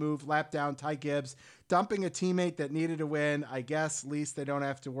over his move. Lap down, Ty Gibbs, dumping a teammate that needed to win. I guess at least they don't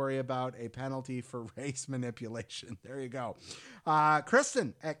have to worry about a penalty for race manipulation. There you go.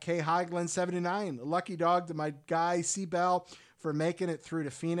 Kristen at K Haglin 79. Lucky Dog to my guy, Seabell, for making it through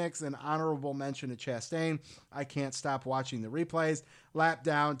to Phoenix. An honorable mention to Chastain. I can't stop watching the replays. Lap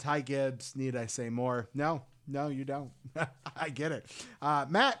down, Ty Gibbs. Need I say more? No, you don't. I get it.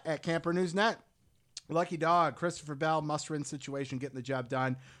 Matt at Camper News Net. Lucky Dog, Christopher Bell, must-win situation, getting the job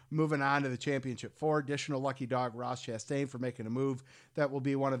done. Moving on to the championship 4. Additional Lucky Dog, Ross Chastain for making a move that will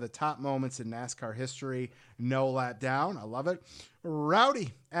be one of the top moments in NASCAR history. No lap down. I love it.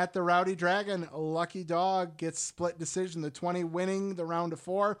 Rowdy at the Rowdy Dragon. Lucky Dog gets split decision. The 20 winning the round of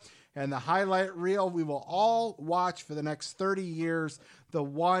 4. And the highlight reel we will all watch for the next 30 years. The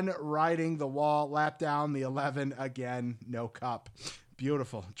 1 riding the wall. Lap down. The 11 again. No cup.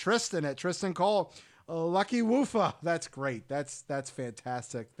 Beautiful. Tristan at Tristan Cole. Lucky Woofa. That's great. That's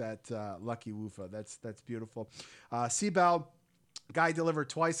fantastic. That Lucky Woofa. That's beautiful. Seabell, guy delivered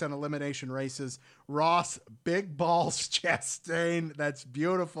twice on elimination races. Ross, big balls Chastain. That's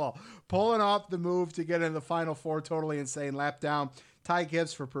beautiful. Pulling off the move to get in the final 4. Totally insane. Lap down. Ty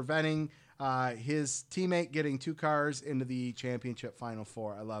Gibbs for preventing his teammate getting 2 cars into the championship final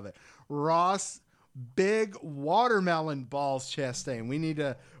 4. I love it. Ross, big watermelon balls Chastain. We need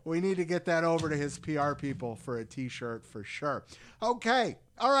to get that over to his PR people for a t-shirt for sure. Okay.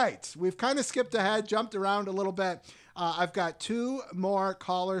 All right. We've kind of skipped ahead, jumped around a little bit. I've got 2 more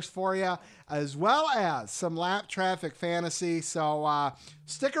callers for you, as well as some lap traffic fantasy. So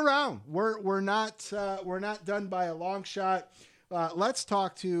stick around. We're not done by a long shot. Let's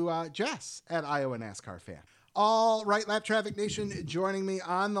talk to Jess at Iowa NASCAR fan. All right, Lap Traffic Nation, joining me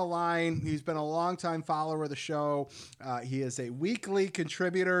on the line. He's been a longtime follower of the show. He is a weekly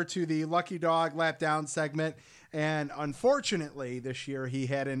contributor to the Lucky Dog Lap Down segment. And unfortunately, this year he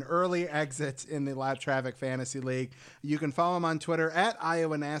had an early exit in the Lap Traffic Fantasy League. You can follow him on Twitter at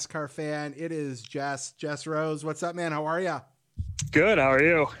Iowa NASCAR Fan. It is Jess Rose. What's up, man? How are you? Good. How are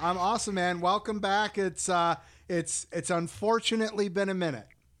you? I'm awesome, man. Welcome back. It's unfortunately been a minute.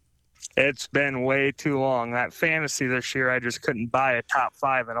 It's been way too long. That fantasy this year, I just couldn't buy a top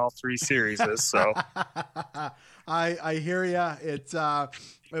 5 in all 3 series. So I hear ya. It's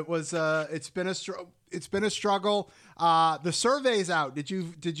been a struggle. The survey's out. Did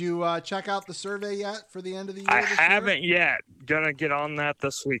you check out the survey yet for the end of the year? I haven't yet. Gonna get on that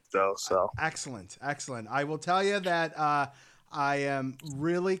this week though. So excellent. I will tell you that I am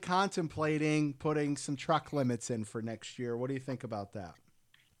really contemplating putting some truck limits in for next year. What do you think about that?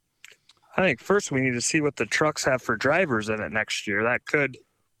 I think first we need to see what the trucks have for drivers in it next year. That could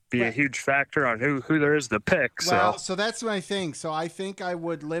be a huge factor on who there is to pick. Well, so that's my thing. So I think I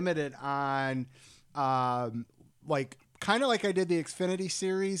would limit it on like kind of like I did the Xfinity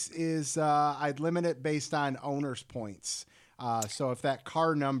series is I'd limit it based on owners' points. So if that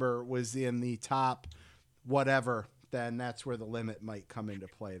car number was in the top whatever, then that's where the limit might come into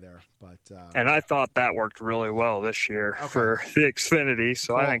play there. But and I thought that worked really well this year for the Xfinity,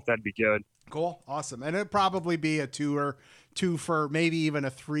 so cool. I think that'd be good. Cool, awesome, and it'd probably be a two for maybe even a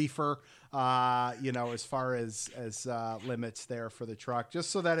 3 for as far as limits there for the truck, just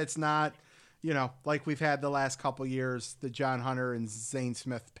so that it's not like we've had the last couple years, the John Hunter and Zane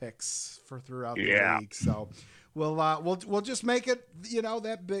Smith picks for throughout the league. So we'll just make it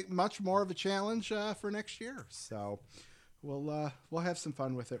that big, much more of a challenge for next year. So we'll have some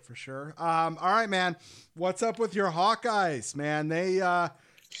fun with it for sure. All right, man. What's up with your Hawkeyes, man? They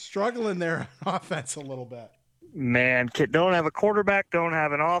struggling there on offense a little bit. Man, don't have a quarterback, don't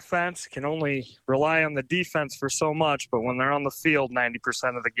have an offense, can only rely on the defense for so much. But when they're on the field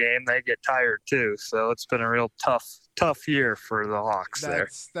 90% of the game, they get tired too. So it's been a real tough year for the Hawks there.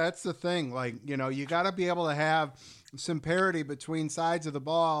 That's the thing. Like, you got to be able to have some parity between sides of the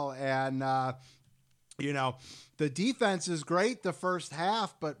ball. And, the defense is great the first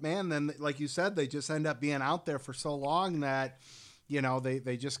half. But, man, then, like you said, they just end up being out there for so long that –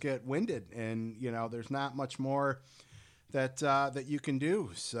 they just get winded, and there's not much more that you can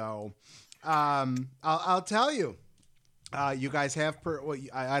do. So I'll tell you, you guys have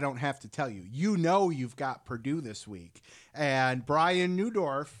I don't have to tell you. You've got Purdue this week, and Brian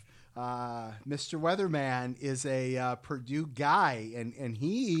Newdorf, Mr. Weatherman, is a Purdue guy, and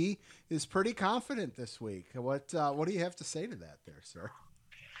he is pretty confident this week. What do you have to say to that, there, sir?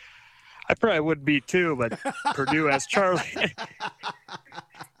 I probably would be too, but Purdue has Charlie.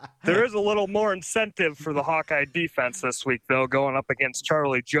 There is a little more incentive for the Hawkeye defense this week, though, going up against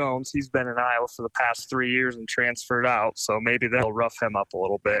Charlie Jones. He's been in Iowa for the past 3 years and transferred out, so maybe they'll rough him up a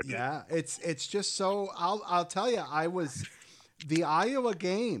little bit. Yeah, it's just so. I'll tell you, the Iowa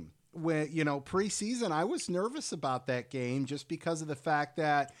game when preseason, I was nervous about that game just because of the fact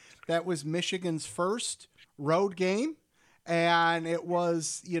that was Michigan's first road game. And it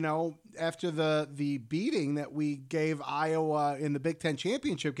was, after the beating that we gave Iowa in the Big Ten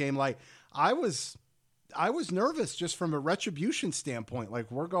championship game, like I was nervous just from a retribution standpoint. Like,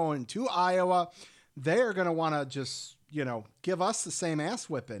 we're going to Iowa, they're going to want to just, give us the same ass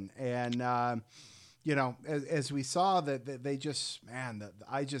whipping. And, as we saw that they just, man,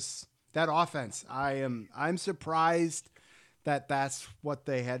 that offense, I'm surprised that's what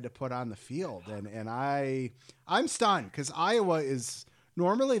they had to put on the field. And I'm stunned because Iowa is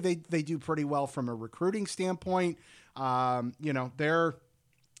normally they do pretty well from a recruiting standpoint. They're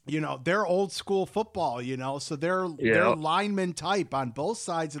old school football, so they're lineman type on both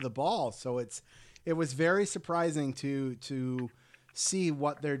sides of the ball. So it was very surprising to see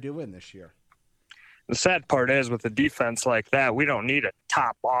what they're doing this year. The sad part is with a defense like that, we don't need a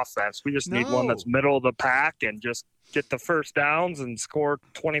top offense. We just need one that's middle of the pack and just get the first downs and score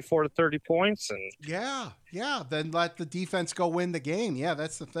 24 to 30 points. And then let the defense go win the game. Yeah,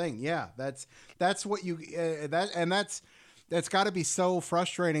 that's the thing. Yeah, that's what you that's got to be so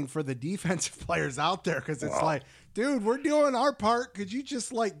frustrating for the defensive players out there because it's like, dude, we're doing our part. Could you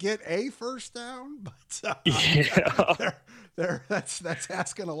just get a first down? But that's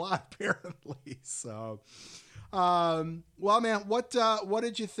asking a lot apparently. So. Well, man, what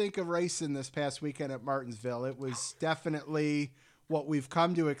did you think of racing this past weekend at Martinsville? It was definitely what we've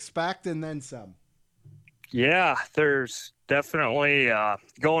come to expect and then some. Yeah, there's definitely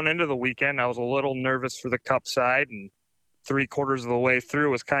going into the weekend, I was a little nervous for the Cup side, and 3/4 of the way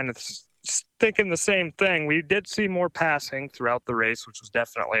through was kind of thinking the same thing. We did see more passing throughout the race, which was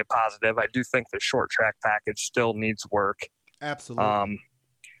definitely a positive. I do think the short track package still needs work. Absolutely.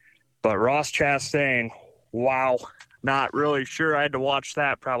 But Ross Chastain, wow, not really sure. I had to watch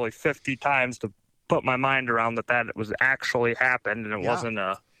that probably 50 times to put my mind around that it was actually happened and it wasn't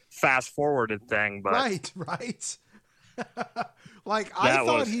a fast forwarded thing. But right. Like I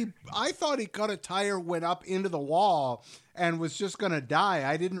thought he cut a tire, went up into the wall, and was just going to die.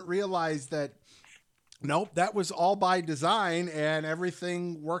 I didn't realize that. Nope, that was all by design, and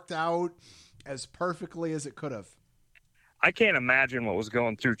everything worked out as perfectly as it could have. I can't imagine what was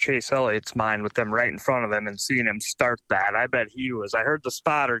going through Chase Elliott's mind with them right in front of him and seeing him start that. I bet he was. I heard the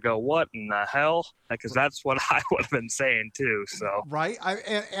spotter go, "What in the hell?" Because that's what I would have been saying too. So right,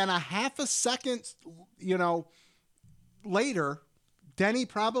 and a half a second, later, Denny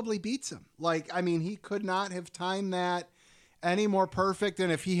probably beats him. Like, I mean, he could not have timed that any more perfect.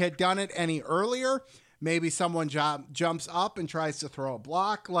 And if he had done it any earlier, maybe someone jumps up and tries to throw a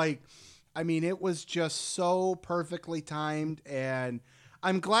block. Like, I mean, it was just so perfectly timed, and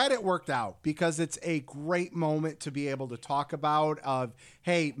I'm glad it worked out because it's a great moment to be able to talk about of,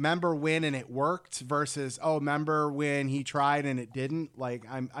 hey, remember when and it worked versus, oh, remember when he tried and it didn't. Like,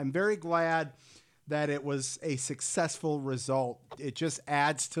 I'm very glad that it was a successful result. It just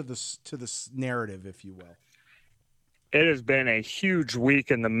adds to the narrative, if you will. It has been a huge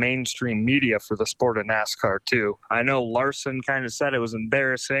week in the mainstream media for the sport of NASCAR, too. I know Larson kind of said it was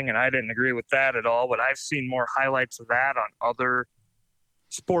embarrassing, and I didn't agree with that at all, but I've seen more highlights of that on other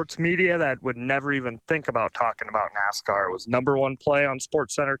sports media that would never even think about talking about NASCAR. It was #1 play on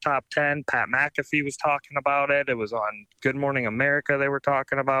SportsCenter Top 10. Pat McAfee was talking about it. It was on Good Morning America. They were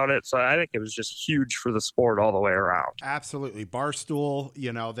talking about it. So I think it was just huge for the sport all the way around. Absolutely. Barstool,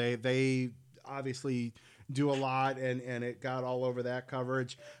 they obviously do a lot, and it got all over that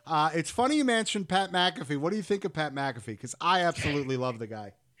coverage. It's funny you mentioned Pat McAfee. What do you think of Pat McAfee? Because I absolutely love the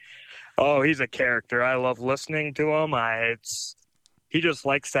guy. Oh, he's a character. I love listening to him. He just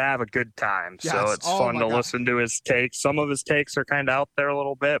likes to have a good time. Yes. So it's fun to listen to his takes. Some of his takes are kind of out there a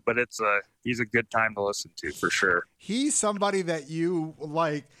little bit, but he's a good time to listen to for sure. He's somebody that you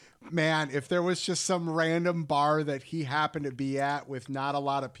like. Man, if there was just some random bar that he happened to be at with not a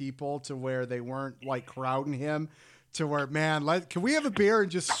lot of people to where they weren't like crowding him to where, man, can we have a beer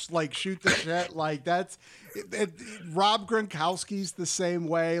and just like shoot the shit? Like that's Rob Gronkowski's the same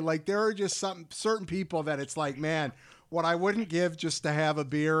way. Like there are just certain people that it's like, man, what I wouldn't give just to have a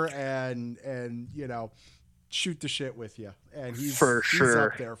beer and shoot the shit with you. And he's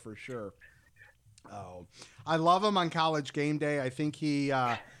up there for sure. Oh, I love him on College Game Day. I think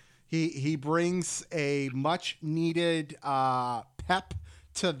he brings a much needed pep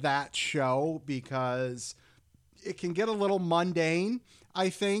to that show because it can get a little mundane. I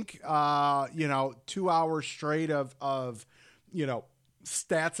think 2 hours straight of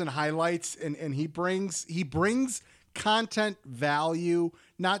stats and highlights, and he brings content value,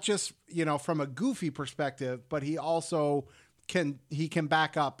 not just from a goofy perspective, but he also can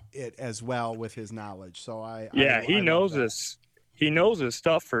back up it as well with his knowledge. So he knows this. He knows his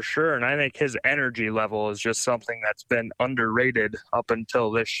stuff for sure, and I think his energy level is just something that's been underrated up until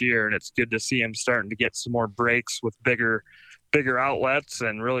this year, and it's good to see him starting to get some more breaks with bigger outlets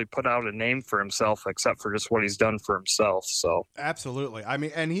and really put out a name for himself, except for just what he's done for himself. So absolutely. I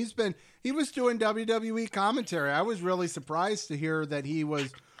mean, and he was doing WWE commentary. I was really surprised to hear that he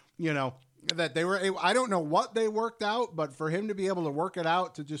was, that they were, I don't know what they worked out, but for him to be able to work it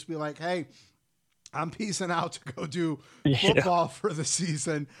out to just be like, hey, I'm peacing out to go do football for the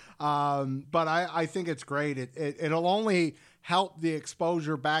season. But I think it's great. It'll only help the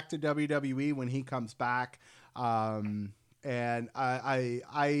exposure back to WWE when he comes back. And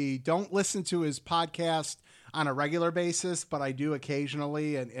I don't listen to his podcast on a regular basis, but I do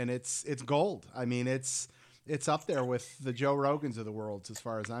occasionally, and it's gold. I mean, it's up there with the Joe Rogans of the world, as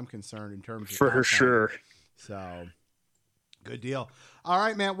far as I'm concerned, in terms of for sure. So good deal. All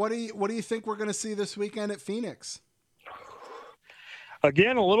right, man. What do you think we're going to see this weekend at Phoenix?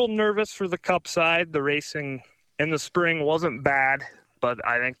 Again, a little nervous for the Cup side. The racing in the spring wasn't bad, but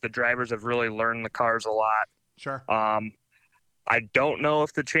I think the drivers have really learned the cars a lot. Sure. I don't know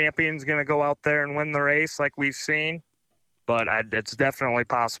if the champion's going to go out there and win the race like we've seen, but it's definitely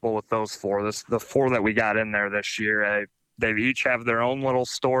possible with those four. The four that we got in there this year, they each have their own little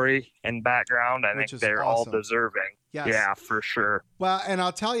story and background. I think they're awesome. All deserving. Yes. Yeah, for sure. Well, and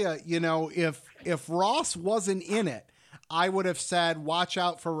I'll tell you, if Ross wasn't in it, I would have said, watch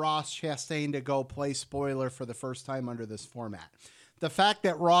out for Ross Chastain to go play spoiler for the first time under this format. The fact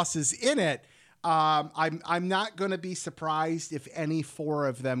that Ross is in it, I'm not going to be surprised if any four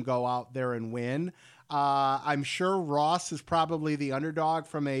of them go out there and win. I'm sure Ross is probably the underdog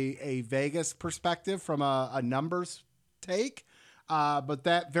from a Vegas perspective, from a numbers take. But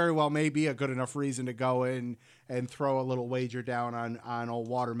that very well may be a good enough reason to go in and throw a little wager down on old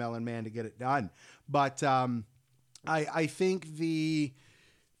Watermelon Man to get it done. But I think the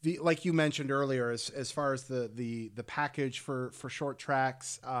like you mentioned earlier, as far as the package for short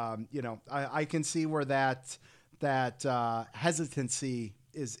tracks, I can see where that hesitancy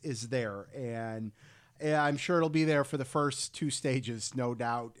is there, and I'm sure it'll be there for the first two stages, no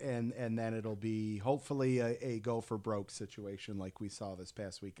doubt, and then it'll be hopefully a go for broke situation like we saw this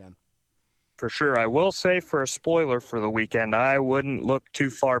past weekend. For sure. I will say, for a spoiler for the weekend, I wouldn't look too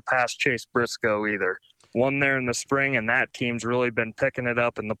far past Chase Briscoe either. Won there in the spring, and that team's really been picking it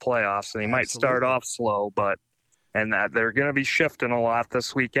up in the playoffs. And he might start off slow, and that they're going to be shifting a lot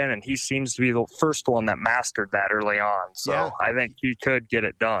this weekend, and he seems to be the first one that mastered that early on. So yeah. I think he could get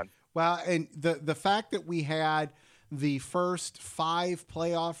it done. Well, and the fact that we had the first 5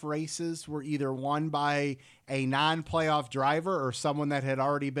 playoff races were either won by a non-playoff driver or someone that had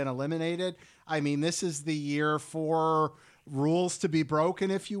already been eliminated. I mean, this is the year for rules to be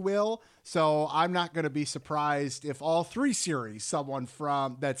broken, if you will. So I'm not going to be surprised if all 3 series, someone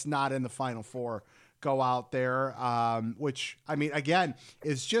from that's not in the Final Four, go out there, which, I mean, again,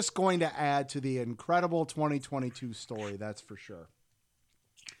 is just going to add to the incredible 2022 story. That's for sure.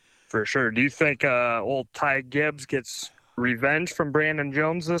 For sure. Do you think old Ty Gibbs gets revenge from Brandon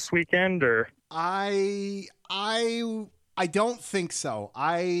Jones this weekend, or? I don't think so.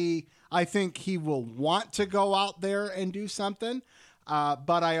 I think he will want to go out there and do something,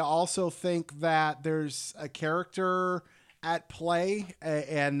 but I also think that there's a character at play,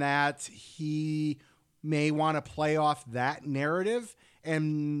 and that he may want to play off that narrative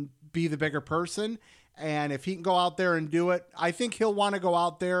and be the bigger person. And if he can go out there and do it, I think he'll want to go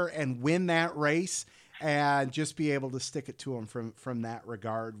out there and win that race and just be able to stick it to him from that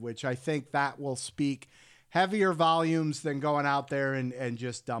regard, which I think that will speak heavier volumes than going out there and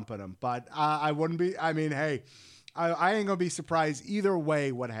just dumping them. But I wouldn't be, I mean, hey, I ain't going to be surprised either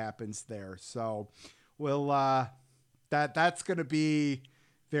way what happens there. So we'll, that's going to be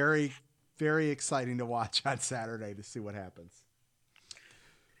very, very exciting to watch on Saturday to see what happens.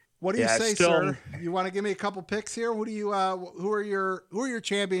 What do you say, sir? You want to give me a couple picks here? Who do you? Who are your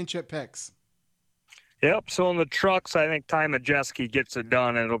championship picks? Yep. So in the trucks, I think Ty Majeski gets it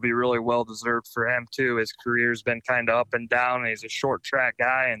done, and it'll be really well deserved for him too. His career's been kind of up and down, and he's a short track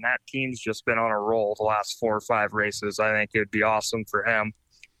guy, and that team's just been on a roll the last 4 or 5 races. I think it'd be awesome for him.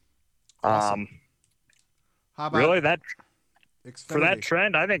 Awesome. How about really that? Xfinity? For that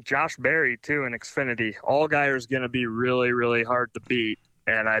trend, I think Josh Berry too in Xfinity. Allgaier is going to be really, really hard to beat.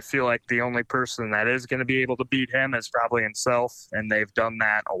 And I feel like the only person that is going to be able to beat him is probably himself. And they've done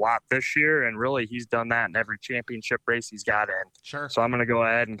that a lot this year. And really, he's done that in every championship race he's got in. Sure. So I'm going to go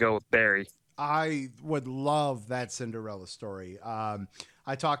ahead and go with Barry. I would love that Cinderella story.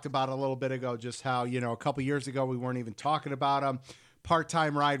 I talked about it a little bit ago, just how, a couple years ago, we weren't even talking about him.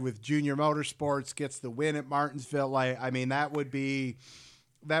 Part-time ride with Junior Motorsports, gets the win at Martinsville. I mean, that would be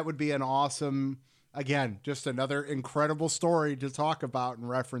an awesome, again, just another incredible story to talk about and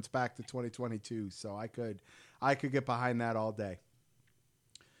reference back to 2022. So I could get behind that all day.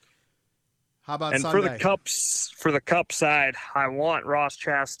 How about and Sunday? For the cup side, I want Ross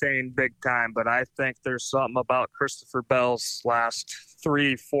Chastain big time, but I think there's something about Christopher Bell's last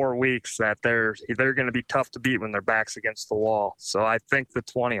 3-4 weeks that they're going to be tough to beat when their back's against the wall. So I think the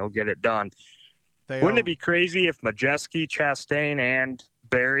 20 will get it done. Wouldn't it be crazy if Majeski, Chastain, and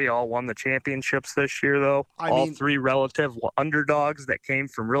Barry all won the championships this year, though? All 3 relative underdogs that came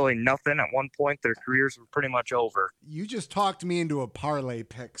from really nothing at one point. Their careers were pretty much over. You just talked me into a parlay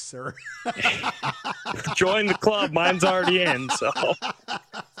pick, sir. Join the club. Mine's already in, so.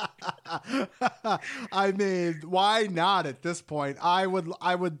 I mean, why not at this point? I would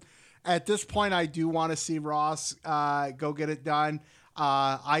at this point, I do want to see Ross go get it done.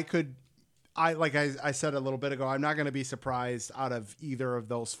 Like I said a little bit ago, I'm not going to be surprised out of either of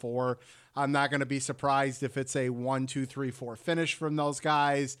those 4. I'm not going to be surprised if it's a 1, 2, 3, 4 finish from those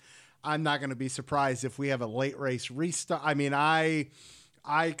guys. I'm not going to be surprised if we have a late race restart. I mean, I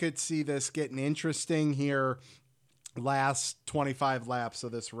could see this getting interesting here last 25 laps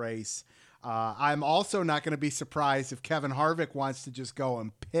of this race. I'm also not going to be surprised if Kevin Harvick wants to just go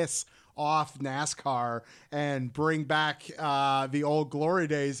and piss off NASCAR and bring back the old glory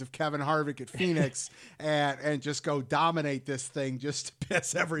days of Kevin Harvick at Phoenix and just go dominate this thing just to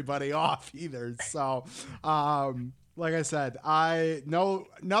piss everybody off either. So Like I said,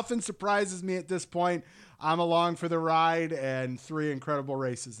 nothing surprises me at this point. I'm along for the ride, and 3 incredible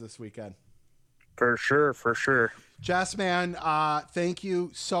races this weekend. For sure. Jess, man, thank you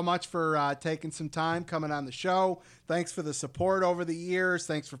so much for taking some time coming on the show. Thanks for the support over the years.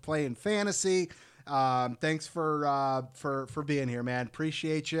 Thanks for playing fantasy. Thanks for being here, man.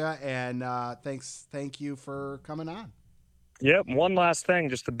 Appreciate you, and thank you for coming on. Yep. One last thing,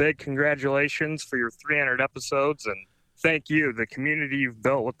 just a big congratulations for your 300 episodes, and thank you, the community you've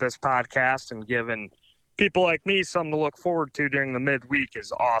built with this podcast and given people like me something to look forward to during the midweek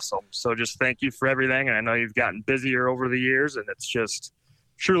is awesome. So just thank you for everything. And I know you've gotten busier over the years, and it's just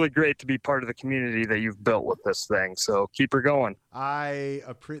truly great to be part of the community that you've built with this thing. So keep her going.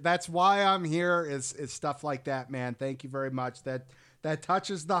 That's why I'm here is stuff like that, man. Thank you very much. That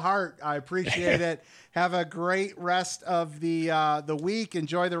touches the heart. I appreciate it. Have a great rest of the week.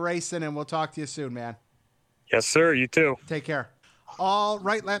 Enjoy the racing, and we'll talk to you soon, man. Yes, sir. You too. Take care. All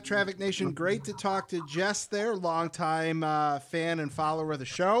right, Lap Traffic Nation. Great to talk to Jess there, longtime fan and follower of the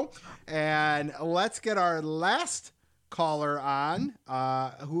show. And let's get our last caller on,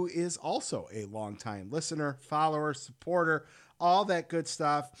 who is also a longtime listener, follower, supporter, all that good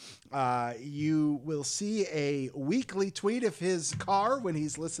stuff. You will see a weekly tweet of his car when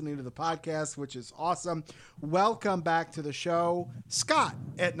he's listening to the podcast, which is awesome. Welcome back to the show, Scott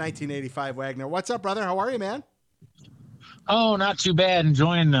at 1985 Wagner. What's up, brother? How are you, man? Oh, not too bad.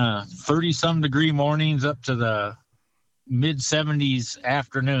 Enjoying 30-some degree mornings up to the mid-70s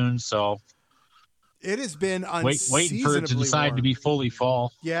afternoons. So it has been waiting for it to decide warm. To be fully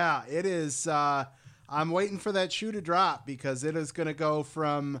fall. Yeah, it is. I'm waiting for that shoe to drop because it is going to go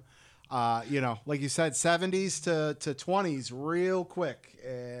from, like you said, 70s to 20s real quick.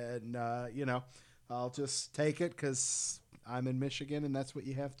 And, I'll just take it because I'm in Michigan and that's what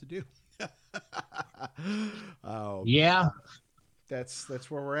you have to do. Oh yeah, that's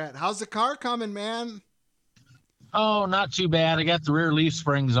where we're at. How's the car coming, man? Oh, not too bad. I got the rear leaf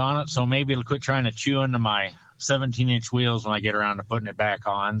springs on it, so maybe it'll quit trying to chew into my 17-inch wheels when I get around to putting it back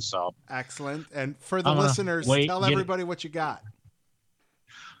on. So excellent. And for the listeners, tell everybody what you got.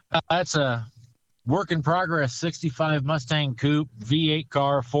 That's a work in progress 65 Mustang Coupe V8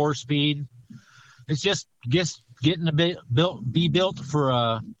 car, 4-speed. It's just getting be built for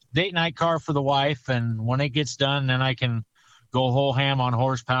a date night car for the wife, and when it gets done, then I can go whole ham on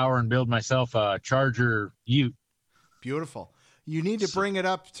horsepower and build myself a Charger Ute. Beautiful. You need to bring it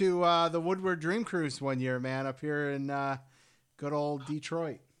up to the Woodward Dream Cruise one year, man, up here in good old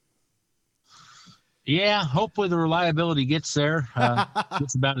Detroit. Yeah, hopefully the reliability gets there.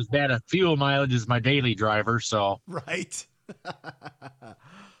 It's about as bad a fuel mileage as my daily driver. So right.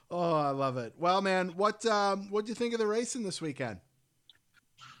 Oh, I love it. Well, man, what'd you think of the racing this weekend?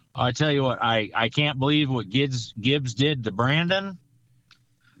 I tell you what, I can't believe what Gibbs did to Brandon.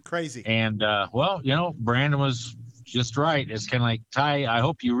 Crazy. And Brandon was just right. It's kind of like, Ty, I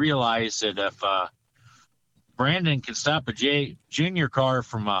hope you realize that if Brandon can stop a junior car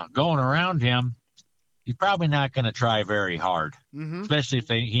from going around him, he's probably not going to try very hard, especially if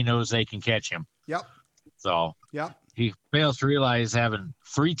he knows they can catch him. Yep. So yep. He fails to realize having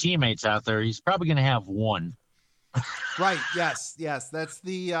 3 teammates out there, he's probably going to have 1. Right. Yes. That's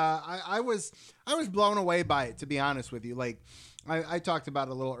the, I was blown away by it, to be honest with you. Like I talked about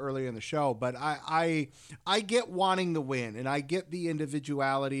it a little earlier in the show, but I get wanting to win, and I get the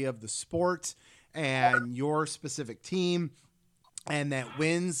individuality of the sport and your specific team, and that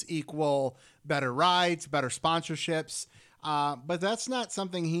wins equal better rides, better sponsorships. But that's not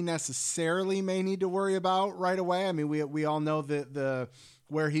something he necessarily may need to worry about right away. I mean, we all know the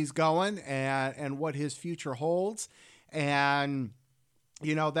where he's going and what his future holds. And,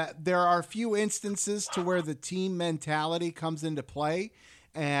 that there are a few instances to where the team mentality comes into play.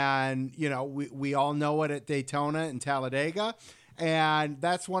 And, we all know it at Daytona and Talladega. And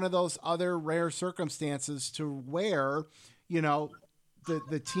that's one of those other rare circumstances to where,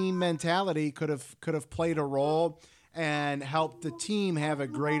 the team mentality could have played a role and helped the team have a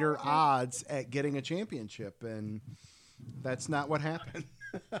greater odds at getting a championship. And that's not what happened.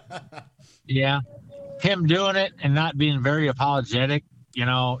 Yeah. Him doing it and not being very apologetic,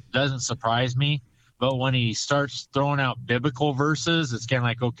 doesn't surprise me. But when he starts throwing out biblical verses, it's kind of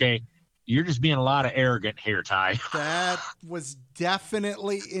like, okay, you're just being a lot of arrogant here, Ty. That was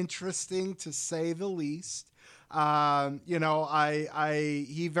definitely interesting, to say the least. He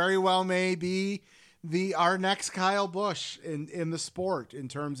very well may be our next Kyle Busch in the sport, in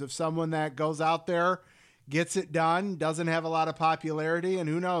terms of someone that goes out there, gets it done, doesn't have a lot of popularity, and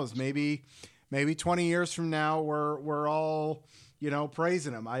who knows, maybe 20 years from now we're all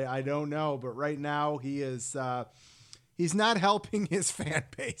praising him. I don't know, but right now he is he's not helping his fan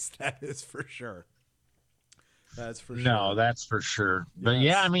base. That is for sure. That's for sure. No, that's for sure. But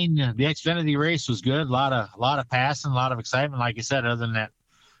yeah, I mean, the Xfinity race was good. A lot of passing, a lot of excitement. Like you said, other than that,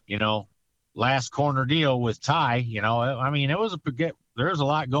 last corner deal with Ty, I mean, there's a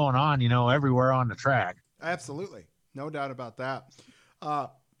lot going on, everywhere on the track. Absolutely. No doubt about that.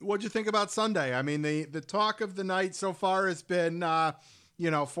 What'd you think about Sunday? I mean, the talk of the night so far has been,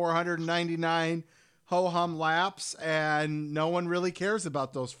 499 ho-hum laps, and no one really cares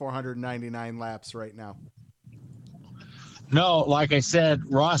about those 499 laps right now. No, like I said,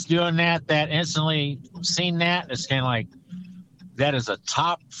 Ross doing that instantly seen that. It's kind of like that is a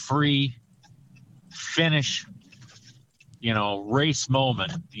top 3 finish, race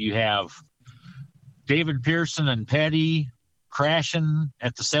moment. You have David Pearson and Petty crashing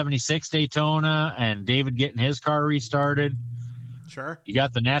at the 76 Daytona and David getting his car restarted. Sure. You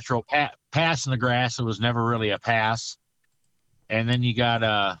got the natural pass in the grass. It was never really a pass. And then you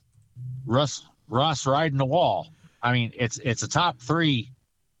got Ross riding the wall. I mean, it's a top 3,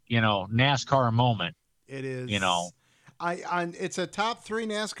 NASCAR moment. It is. It's a top 3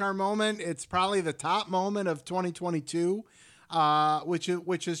 NASCAR moment. It's probably the top moment of 2022,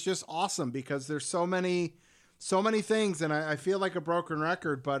 which is just awesome because there's so many things, and I feel like a broken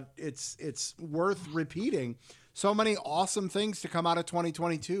record, but it's worth repeating. So many awesome things to come out of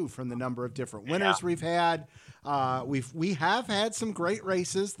 2022 from the number of different winners we've had. We have had some great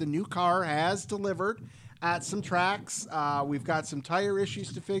races. The new car has delivered at some tracks. We've got some tire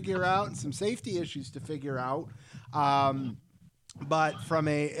issues to figure out and some safety issues to figure out. But from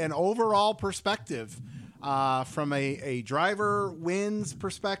an overall perspective, from a driver wins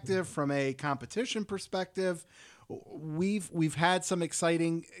perspective, from a competition perspective, we've had some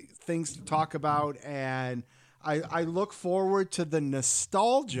exciting things to talk about, and I look forward to the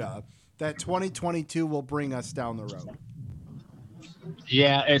nostalgia that 2022 will bring us down the road.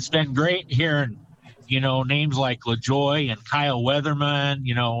 Yeah, it's been great hearing, names like LaJoy and Kyle Weatherman,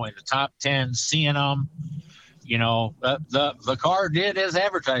 in the top 10, seeing them. The car did as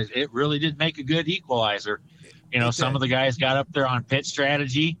advertised. It really did make a good equalizer. Some of the guys got up there on pit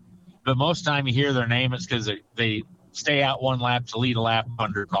strategy, but most time you hear their name, it's because they stay out one lap to lead a lap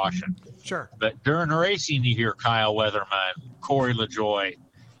under caution. Sure. But during the racing, you hear Kyle Weatherman, Corey LaJoy,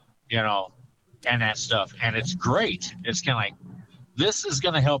 and that stuff. And it's great. It's kind of like, this is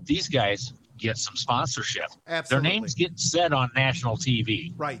going to help these guys get some sponsorship. Absolutely. Their names get said on national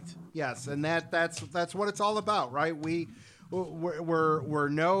TV. Right. Yes. And that's what it's all about, right? We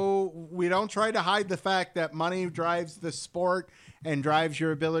don't try to hide the fact that money drives the sport and drives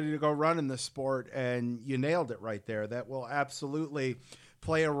your ability to go run in the sport. And you nailed it right there. That will absolutely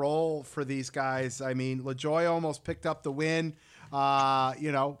play a role for these guys. I mean, LaJoy almost picked up the win,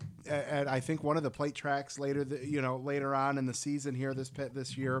 and I think one of the plate tracks later on in the season here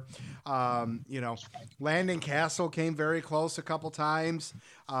this year. Landon Castle came very close a couple times.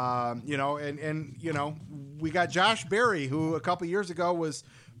 And we got Josh Berry, who a couple years ago was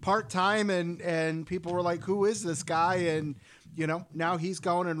part-time and people were like, who is this guy? And now he's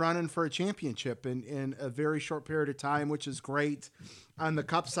going and running for a championship in a very short period of time, which is great. On the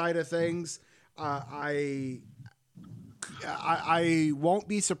Cup side of things, I won't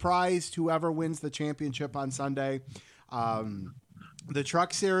be surprised whoever wins the championship on Sunday. The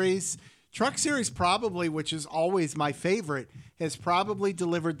Truck Series probably, which is always my favorite, has probably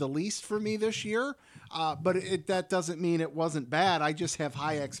delivered the least for me this year. But that doesn't mean it wasn't bad. I just have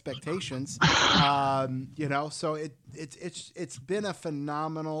high expectations. So it's been a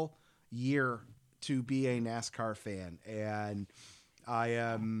phenomenal year to be a NASCAR fan, and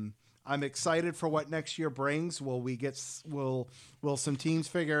I'm excited for what next year brings. Will some teams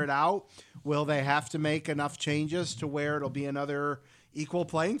figure it out? Will they have to make enough changes to where it'll be another equal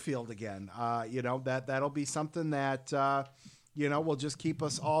playing field again? That'll be something that will just keep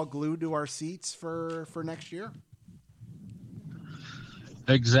us all glued to our seats for next year.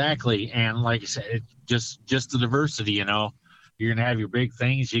 Exactly. And like I said, just the diversity, you're going to have your big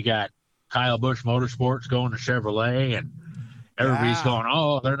things. You got Kyle Busch Motorsports going to Chevrolet, and everybody's going,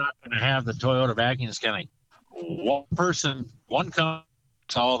 oh, they're not going to have the Toyota backing. It's kind of like one person, one company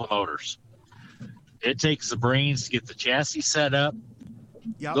to all the motors. It takes the brains to get the chassis set up.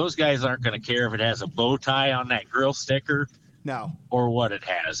 Yep. Those guys aren't going to care if it has a bow tie on that grill sticker. No. Or what it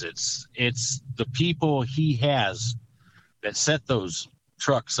has. It's the people he has that set those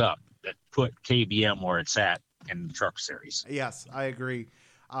trucks up that put KBM where it's at in the Truck Series. Yes, I agree.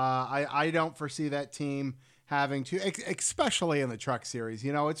 I don't foresee that team having to, especially in the truck series.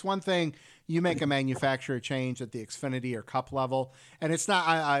 You know, it's one thing you make a manufacturer change at the Xfinity or Cup level, and it's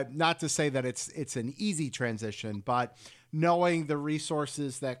not not to say that it's an easy transition, but knowing the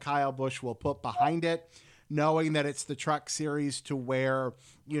resources that Kyle Busch will put behind it, knowing that it's the truck series to where,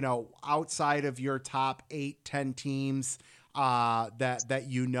 you know, outside of your top 8-10 teams that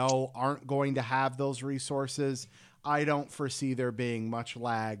you know aren't going to have those resources, I don't foresee there being much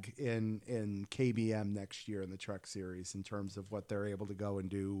lag in KBM next year in the truck series in terms of what they're able to go and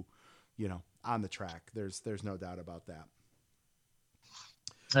do, you know, on the track. There's no doubt about that.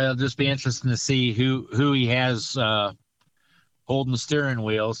 It'll just be interesting to see who he has holding the steering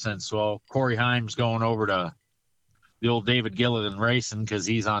wheel, since, well, Corey Haim's going over to the old David Gilliland Racing because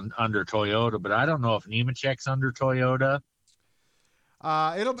he's under Toyota, but I don't know if Nemechek's under Toyota.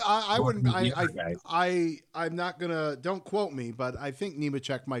 I'm not gonna, don't quote me, but I think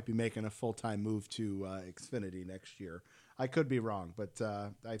Nemechek might be making a full-time move to Xfinity next year. I could be wrong, but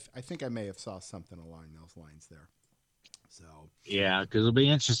I think I may have saw something along those lines there. So yeah, because it'll be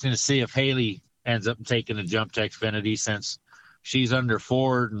interesting to see if Haley ends up taking a jump to Xfinity, since she's under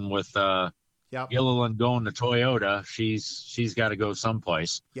Ford, and with Gilliland going to Toyota, she's got to go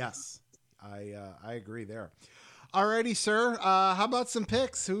someplace. Yes, I agree there. Alrighty, sir. How about some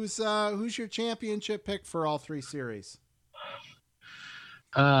picks? Who's your championship pick for all three series?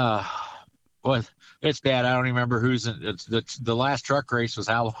 Well, it's bad. I don't even remember who's in. It's the last truck race was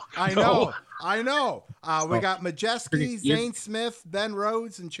how long ago? I know. We got Majeski, Zane Smith, Ben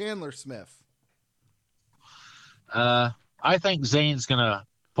Rhodes, and Chandler Smith. I think Zane's gonna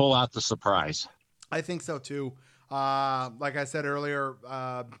pull out the surprise. I think so too. Like I said earlier,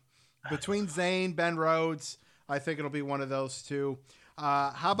 between Zane, Ben Rhodes, I think it'll be one of those two.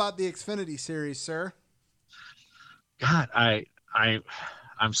 How about the Xfinity series, sir? God,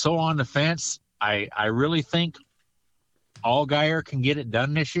 I'm so on the fence. I really think Allgaier can get it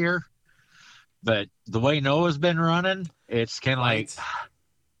done this year, but the way Noah's been running, it's kind of like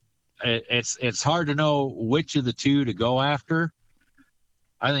it's hard to know which of the two to go after.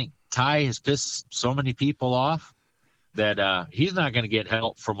 I think Ty has pissed so many people off that he's not going to get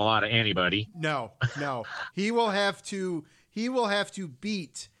help from a lot of anybody. No. He will have to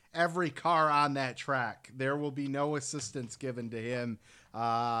beat every car on that track. There will be no assistance given to him.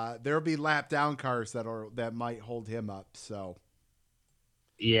 There'll be lap down cars that might hold him up. So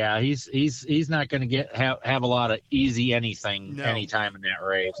yeah, he's not going to have a lot of easy anything anytime in that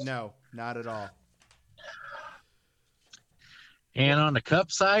race. No, not at all. And on the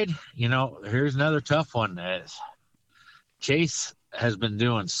Cup side, you know, here's another tough one. Chase has been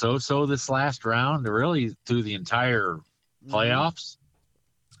doing so this last round, really through the entire playoffs.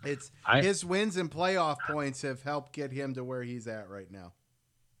 His wins and playoff points have helped get him to where he's at right now.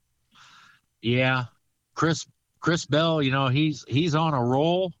 Yeah, Chris Bell, you know, he's on a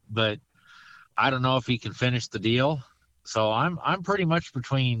roll, but I don't know if he can finish the deal. So I'm pretty much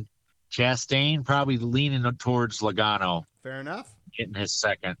between Chastain, probably leaning towards Logano. Fair enough. Getting his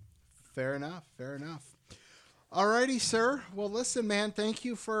second. Fair enough. All righty, sir. Well, listen, man, thank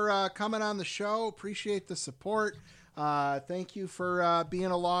you for coming on the show. Appreciate the support. Thank you for being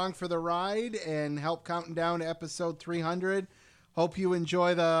along for the ride and help counting down to episode 300. Hope you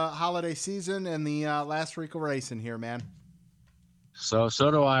enjoy the holiday season and the last week of racing here, man. So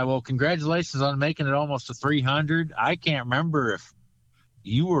do I. Well, congratulations on making it almost to 300. I can't remember if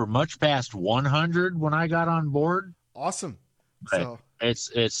you were much past 100 when I got on board. Awesome. So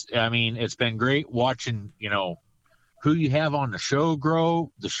it's been great watching, you know, who you have on the show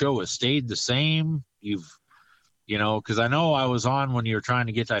grow. The show has stayed the same. You know, because I know I was on when you were trying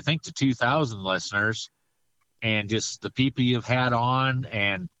to get to, I think, to 2,000 listeners, and just the people you've had on,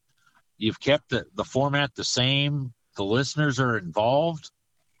 and you've kept the format the same. The listeners are involved.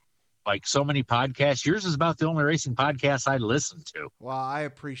 Like so many podcasts, yours is about the only racing podcast I listen to. Well, I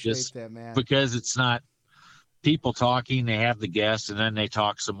appreciate that, man. Because it's not people talking, they have the guests, and then they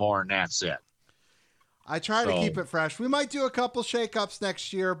talk some more, and that's it. I try to keep it fresh. We might do a couple shakeups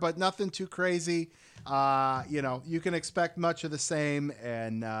next year, but nothing too crazy. You know, you can expect much of the same,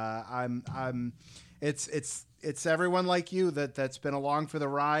 and it's everyone like you that's been along for the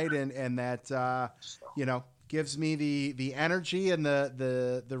ride, and that you know, gives me the energy and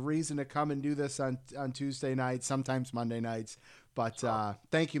the reason to come and do this on Tuesday nights, sometimes Monday nights. But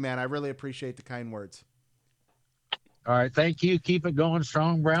thank you, man. I really appreciate the kind words. All right, thank you. Keep it going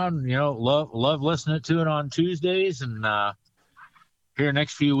strong, Brown. You know, love listening to it on Tuesdays, and here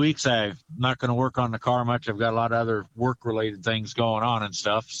next few weeks I'm not going to work on the car much. I've got a lot of other work related things going on and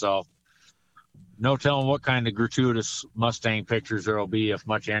stuff. So, no telling what kind of gratuitous Mustang pictures there will be, if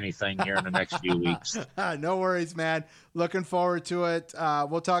much anything, here in the next few weeks. No worries, man. Looking forward to it.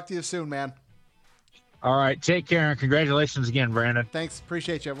 We'll talk to you soon, man. All right. Take care, and congratulations again, Brandon. Thanks.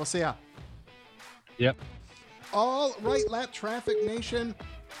 Appreciate you. We'll see ya. Yep. All right, Lap Traffic Nation.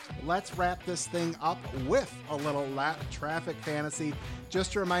 Let's wrap this thing up with a little Lap Traffic fantasy.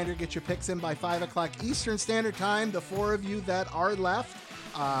 Just a reminder, get your picks in by 5 o'clock Eastern Standard Time. The 4 of you that are left,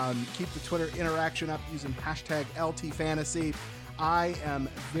 keep the Twitter interaction up using hashtag LTFantasy. I am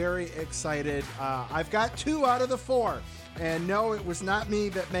very excited. I've got 2 out of the 4. And no, it was not me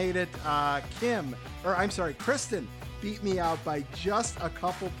that made it. Kristen beat me out by just a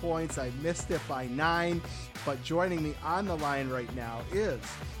couple points. I missed it by 9. But joining me on the line right now is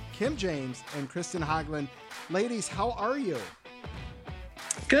Kim James and Kristen Haugland. Ladies, how are you?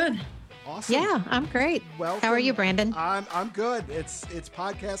 Good. Awesome. Yeah, I'm great. Welcome. How are you, Brandon? I'm good. It's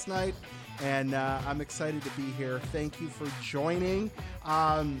podcast night, and I'm excited to be here. Thank you for joining.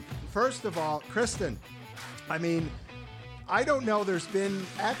 First of all, Kristen, I mean, I don't know. There's been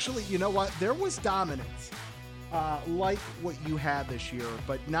actually, you know what? There was dominance. Like what you had this year,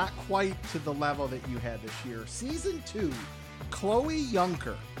 but not quite to the level that you had this year. Season 2, Chloe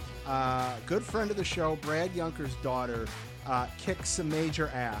Yunker, good friend of the show, Brad Yunker's daughter, kicked some major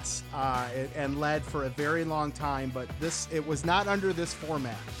ass and led for a very long time, but it was not under this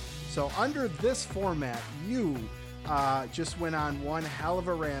format. So under this format, you just went on one hell of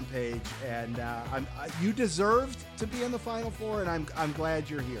a rampage, and you deserved to be in the Final Four, and I'm glad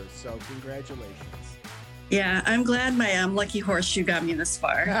you're here. So congratulations. Yeah, I'm glad my lucky horseshoe got me this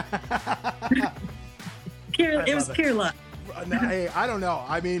far. It was pure luck. Hey, I don't know.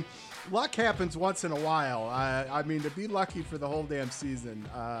 I mean, luck happens once in a while. I mean, to be lucky for the whole damn season,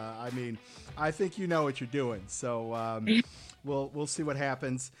 I mean, I think you know what you're doing. So we'll see what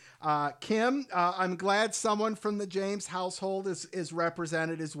happens. Kim, I'm glad someone from the James household is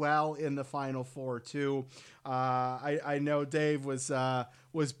represented as well in the Final Four too. I know Dave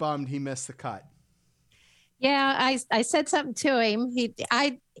was bummed he missed the cut. Yeah, I said something to him.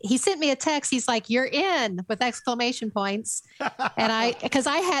 He sent me a text. He's like, "You're in," with exclamation points. And because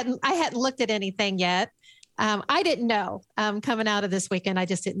I hadn't looked at anything yet. I didn't know coming out of this weekend. I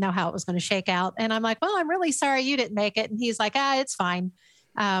just didn't know how it was going to shake out. And I'm like, "Well, I'm really sorry you didn't make it." And he's like, "It's fine."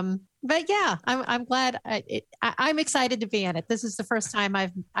 But yeah, I'm glad. I'm excited to be in it. This is the first time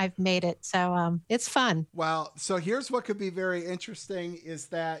I've made it, so it's fun. Well, so here's what could be very interesting is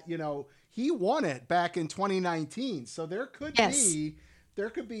that he won it back in 2019, so there could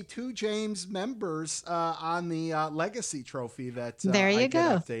be 2 James members on the Legacy Trophy that there you go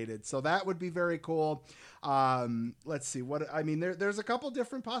updated. So that would be very cool. Let's see there's a couple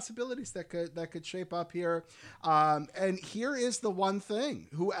different possibilities that could shape up here. And here is the one thing: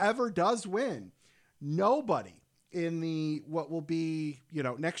 whoever does win, nobody in the what will be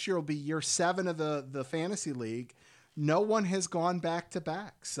next year will be year 7 of the fantasy league. No one has gone back to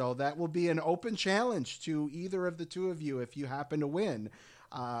back. So that will be an open challenge to either of the 2 of you if you happen to win,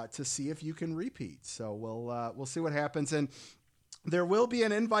 to see if you can repeat. So we'll see what happens. And there will be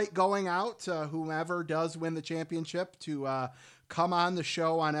an invite going out to whomever does win the championship to come on the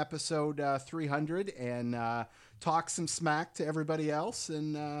show on episode 300 and talk some smack to everybody else,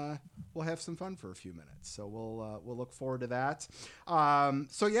 and we'll have some fun for a few minutes. So we'll look forward to that.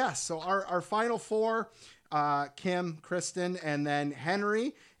 So our Final Four. Kim, Kristen, and then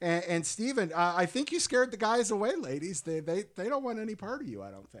Henry and Steven. I think you scared the guys away, ladies. They don't want any part of you,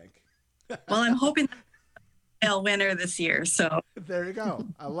 I don't think. Well, I'm hoping I'll winner this year. So there you go.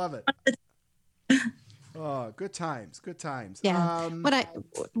 I love it. Oh, good times. Yeah.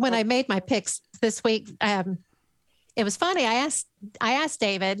 When I made my picks this week, it was funny. I asked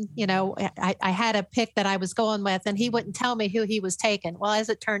David, I had a pick that I was going with, and he wouldn't tell me who he was taking. Well, as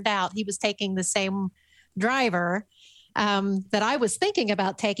it turned out, he was taking the same driver that I was thinking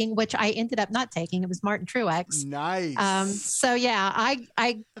about taking, which I ended up not taking. It was Martin Truex. Nice. So yeah,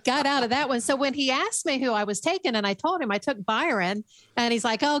 I got out of that one. So when he asked me who I was taking, and I told him I took Byron, and he's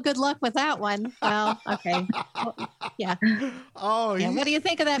like, "Oh, good luck with that one." Well, okay. Well, yeah. Oh, yeah. What do you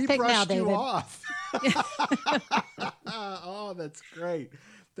think of that pick now, David? You off. Oh, that's great.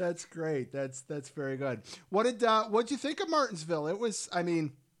 That's great. That's very good. What'd you think of Martinsville? It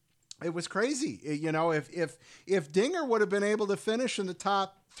was crazy. If Dinger would have been able to finish in the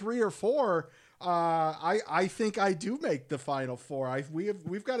top 3 or 4, I think I do make the Final Four.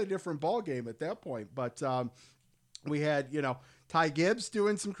 We've got a different ball game at that point. But we had Ty Gibbs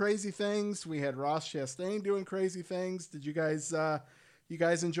doing some crazy things. We had Ross Chastain doing crazy things. Did you guys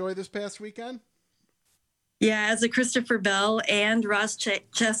enjoy this past weekend? Yeah, as a Christopher Bell and Ross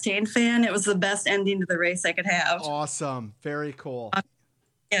Chastain fan, it was the best ending to the race I could have. Awesome. Very cool.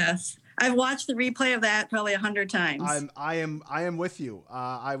 Yes. I've watched the replay of that probably 100 times. I am with you.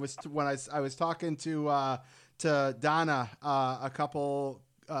 I was talking to Donna a couple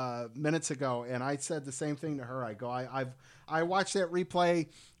minutes ago, and I said the same thing to her. I go, I watched that replay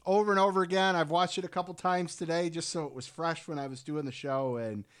over and over again. I've watched it a couple times today just so it was fresh when I was doing the show,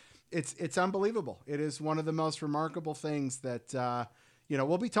 and it's unbelievable. It is one of the most remarkable things that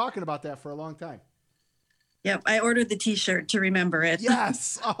we'll be talking about that for a long time. Yep, I ordered the T-shirt to remember it.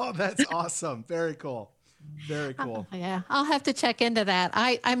 Yes. Oh, that's awesome. Very cool. Very cool. Yeah, I'll have to check into that.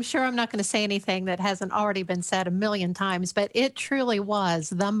 I'm sure I'm not going to say anything that hasn't already been said a million times, but it truly was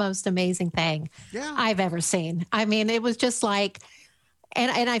the most amazing thing I've ever seen. I mean, it was just like,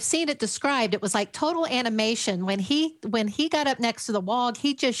 and I've seen it described. It was like total animation. When he got up next to the wall,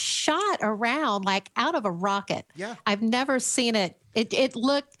 he just shot around like out of a rocket. Yeah, I've never seen it. It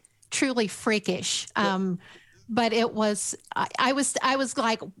looked truly freakish. But it was, I was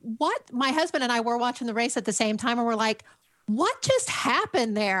like, what? My husband and I were watching the race at the same time, and we're like, what just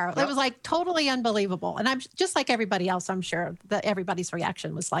happened there? It was like totally unbelievable. And I'm just like everybody else, I'm sure that everybody's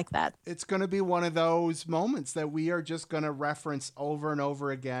reaction was like that. It's going to be one of those moments that we are just going to reference over and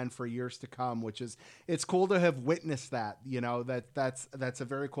over again for years to come, which is, it's cool to have witnessed that, that's a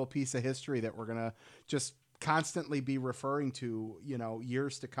very cool piece of history that we're going to just constantly be referring to,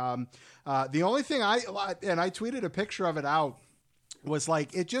 years to come. The only thing I tweeted a picture of it out, was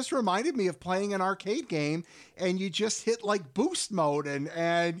like, it just reminded me of playing an arcade game and you just hit like boost mode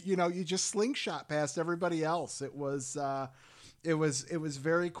and you just slingshot past everybody else. It was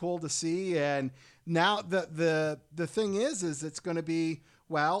very cool to see. And now the thing is it's going to be,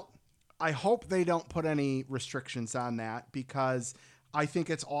 well, I hope they don't put any restrictions on that, because I think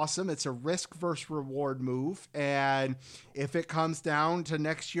it's awesome. It's a risk versus reward move. And if it comes down to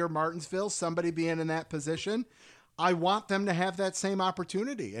next year, Martinsville, somebody being in that position, I want them to have that same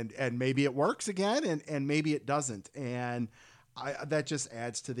opportunity, and maybe it works again and maybe it doesn't. And that just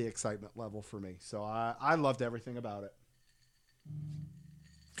adds to the excitement level for me. So I loved everything about it.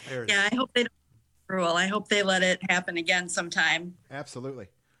 Yeah, I hope they don't rule. I hope they let it happen again sometime. Absolutely.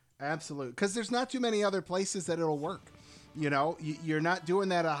 Because there's not too many other places that it'll work. You're not doing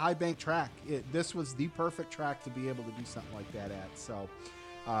that at a high bank track. This was the perfect track to be able to do something like that at. So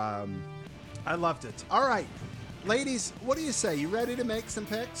I loved it. All right. Ladies, what do you say? You ready to make some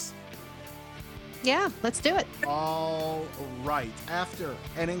picks? Yeah, let's do it. All right. After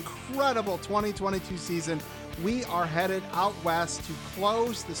an incredible 2022 season, we are headed out west to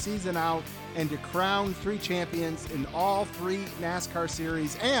close the season out and to crown 3 champions in all 3 NASCAR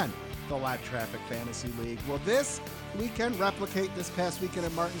series and the Lap Traffic Fantasy League. Will this weekend replicate this past weekend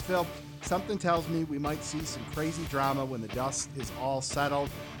at Martinsville? Something tells me we might see some crazy drama when the dust is all settled.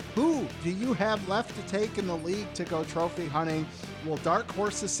 Who do you have left to take in the league to go trophy hunting? Will dark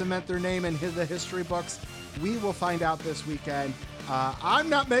horses cement their name in the history books? We will find out this weekend. I'm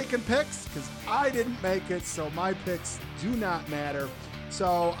not making picks because I didn't make it, so my picks do not matter.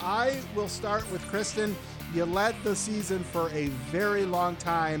 So I will start with Kristen. You led the season for a very long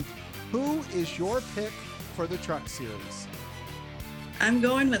time. Who is your pick for the Truck Series? I'm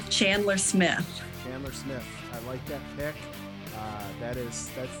going with Chandler Smith. Chandler Smith. I like that pick.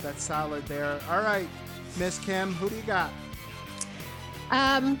 That's solid there. All right, Miss Kim, who do you got?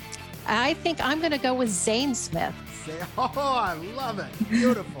 I think I'm going to go with Zane Smith. Oh, I love it.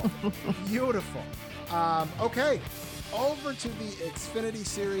 Beautiful. Beautiful. Okay, over to the Xfinity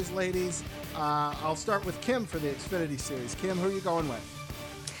Series, ladies. I'll start with Kim for the Xfinity Series. Kim, who are you going with?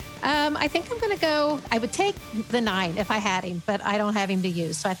 I think I'm going to go, I would take the 9 if I had him, but I don't have him to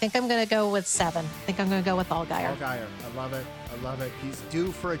use. So I think I'm going to go with 7. I think I'm going to go with Allgaier. Allgaier. I love it. I love it. He's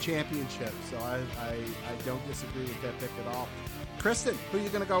due for a championship, so I don't disagree with that pick at all. Kristen, who are you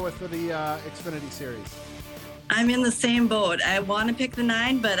going to go with for the Xfinity Series? I'm in the same boat. I want to pick the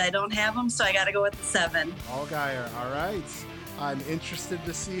 9, but I don't have him, so I got to go with the 7. Allgaier. All right. I'm interested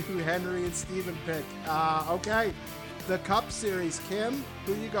to see who Henry and Steven pick. Okay. The Cup Series, Kim,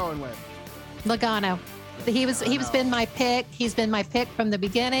 who are you going with? Logano. He's been my pick. He's been my pick from the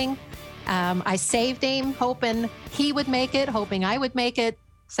beginning. I saved him, hoping he would make it, hoping I would make it.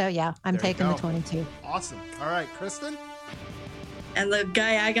 So yeah, I'm taking the 22. Awesome. All right, Kristen. And the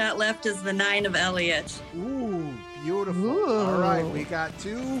guy I got left is the 9 of Elliott. Ooh, beautiful. Ooh. All right, we got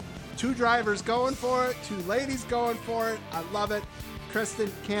two drivers going for it, 2 ladies going for it. I love it.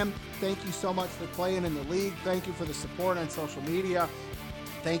 Kristen, Kim, thank you so much for playing in the league. Thank you for the support on social media.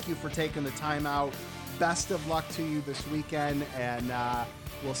 Thank you for taking the time out best of luck to you this weekend, and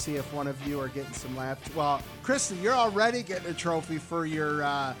we'll see if one of you are getting some laps. Well, Kristen, you're already getting a trophy for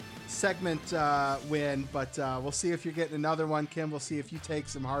your segment win, but we'll see if you're getting another one. Kim, we'll see if you take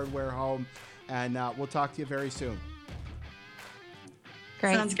some hardware home, and we'll talk to you very soon.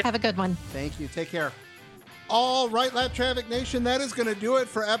 Great. Have a good one. Thank you. Take care. All right, Lap Traffic Nation, that is going to do it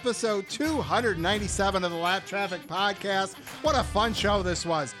for episode 297 of the Lap Traffic Podcast. What a fun show this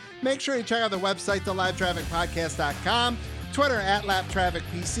was. Make sure you check out the website, thelaptrafficpodcast.com, Twitter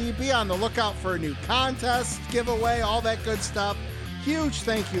 @LapTrafficPC. Be on the lookout for a new contest, giveaway, all that good stuff. Huge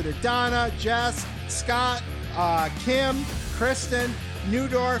thank you to Donna, Jess, Scott, Kim, Kristen,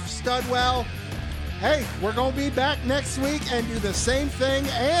 Newdorf, Studwell. Hey, we're going to be back next week and do the same thing,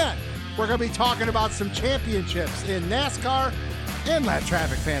 and we're going to be talking about some championships in NASCAR and Lap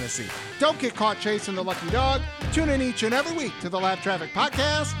Traffic Fantasy. Don't get caught chasing the lucky dog. Tune in each and every week to the Lap Traffic Podcast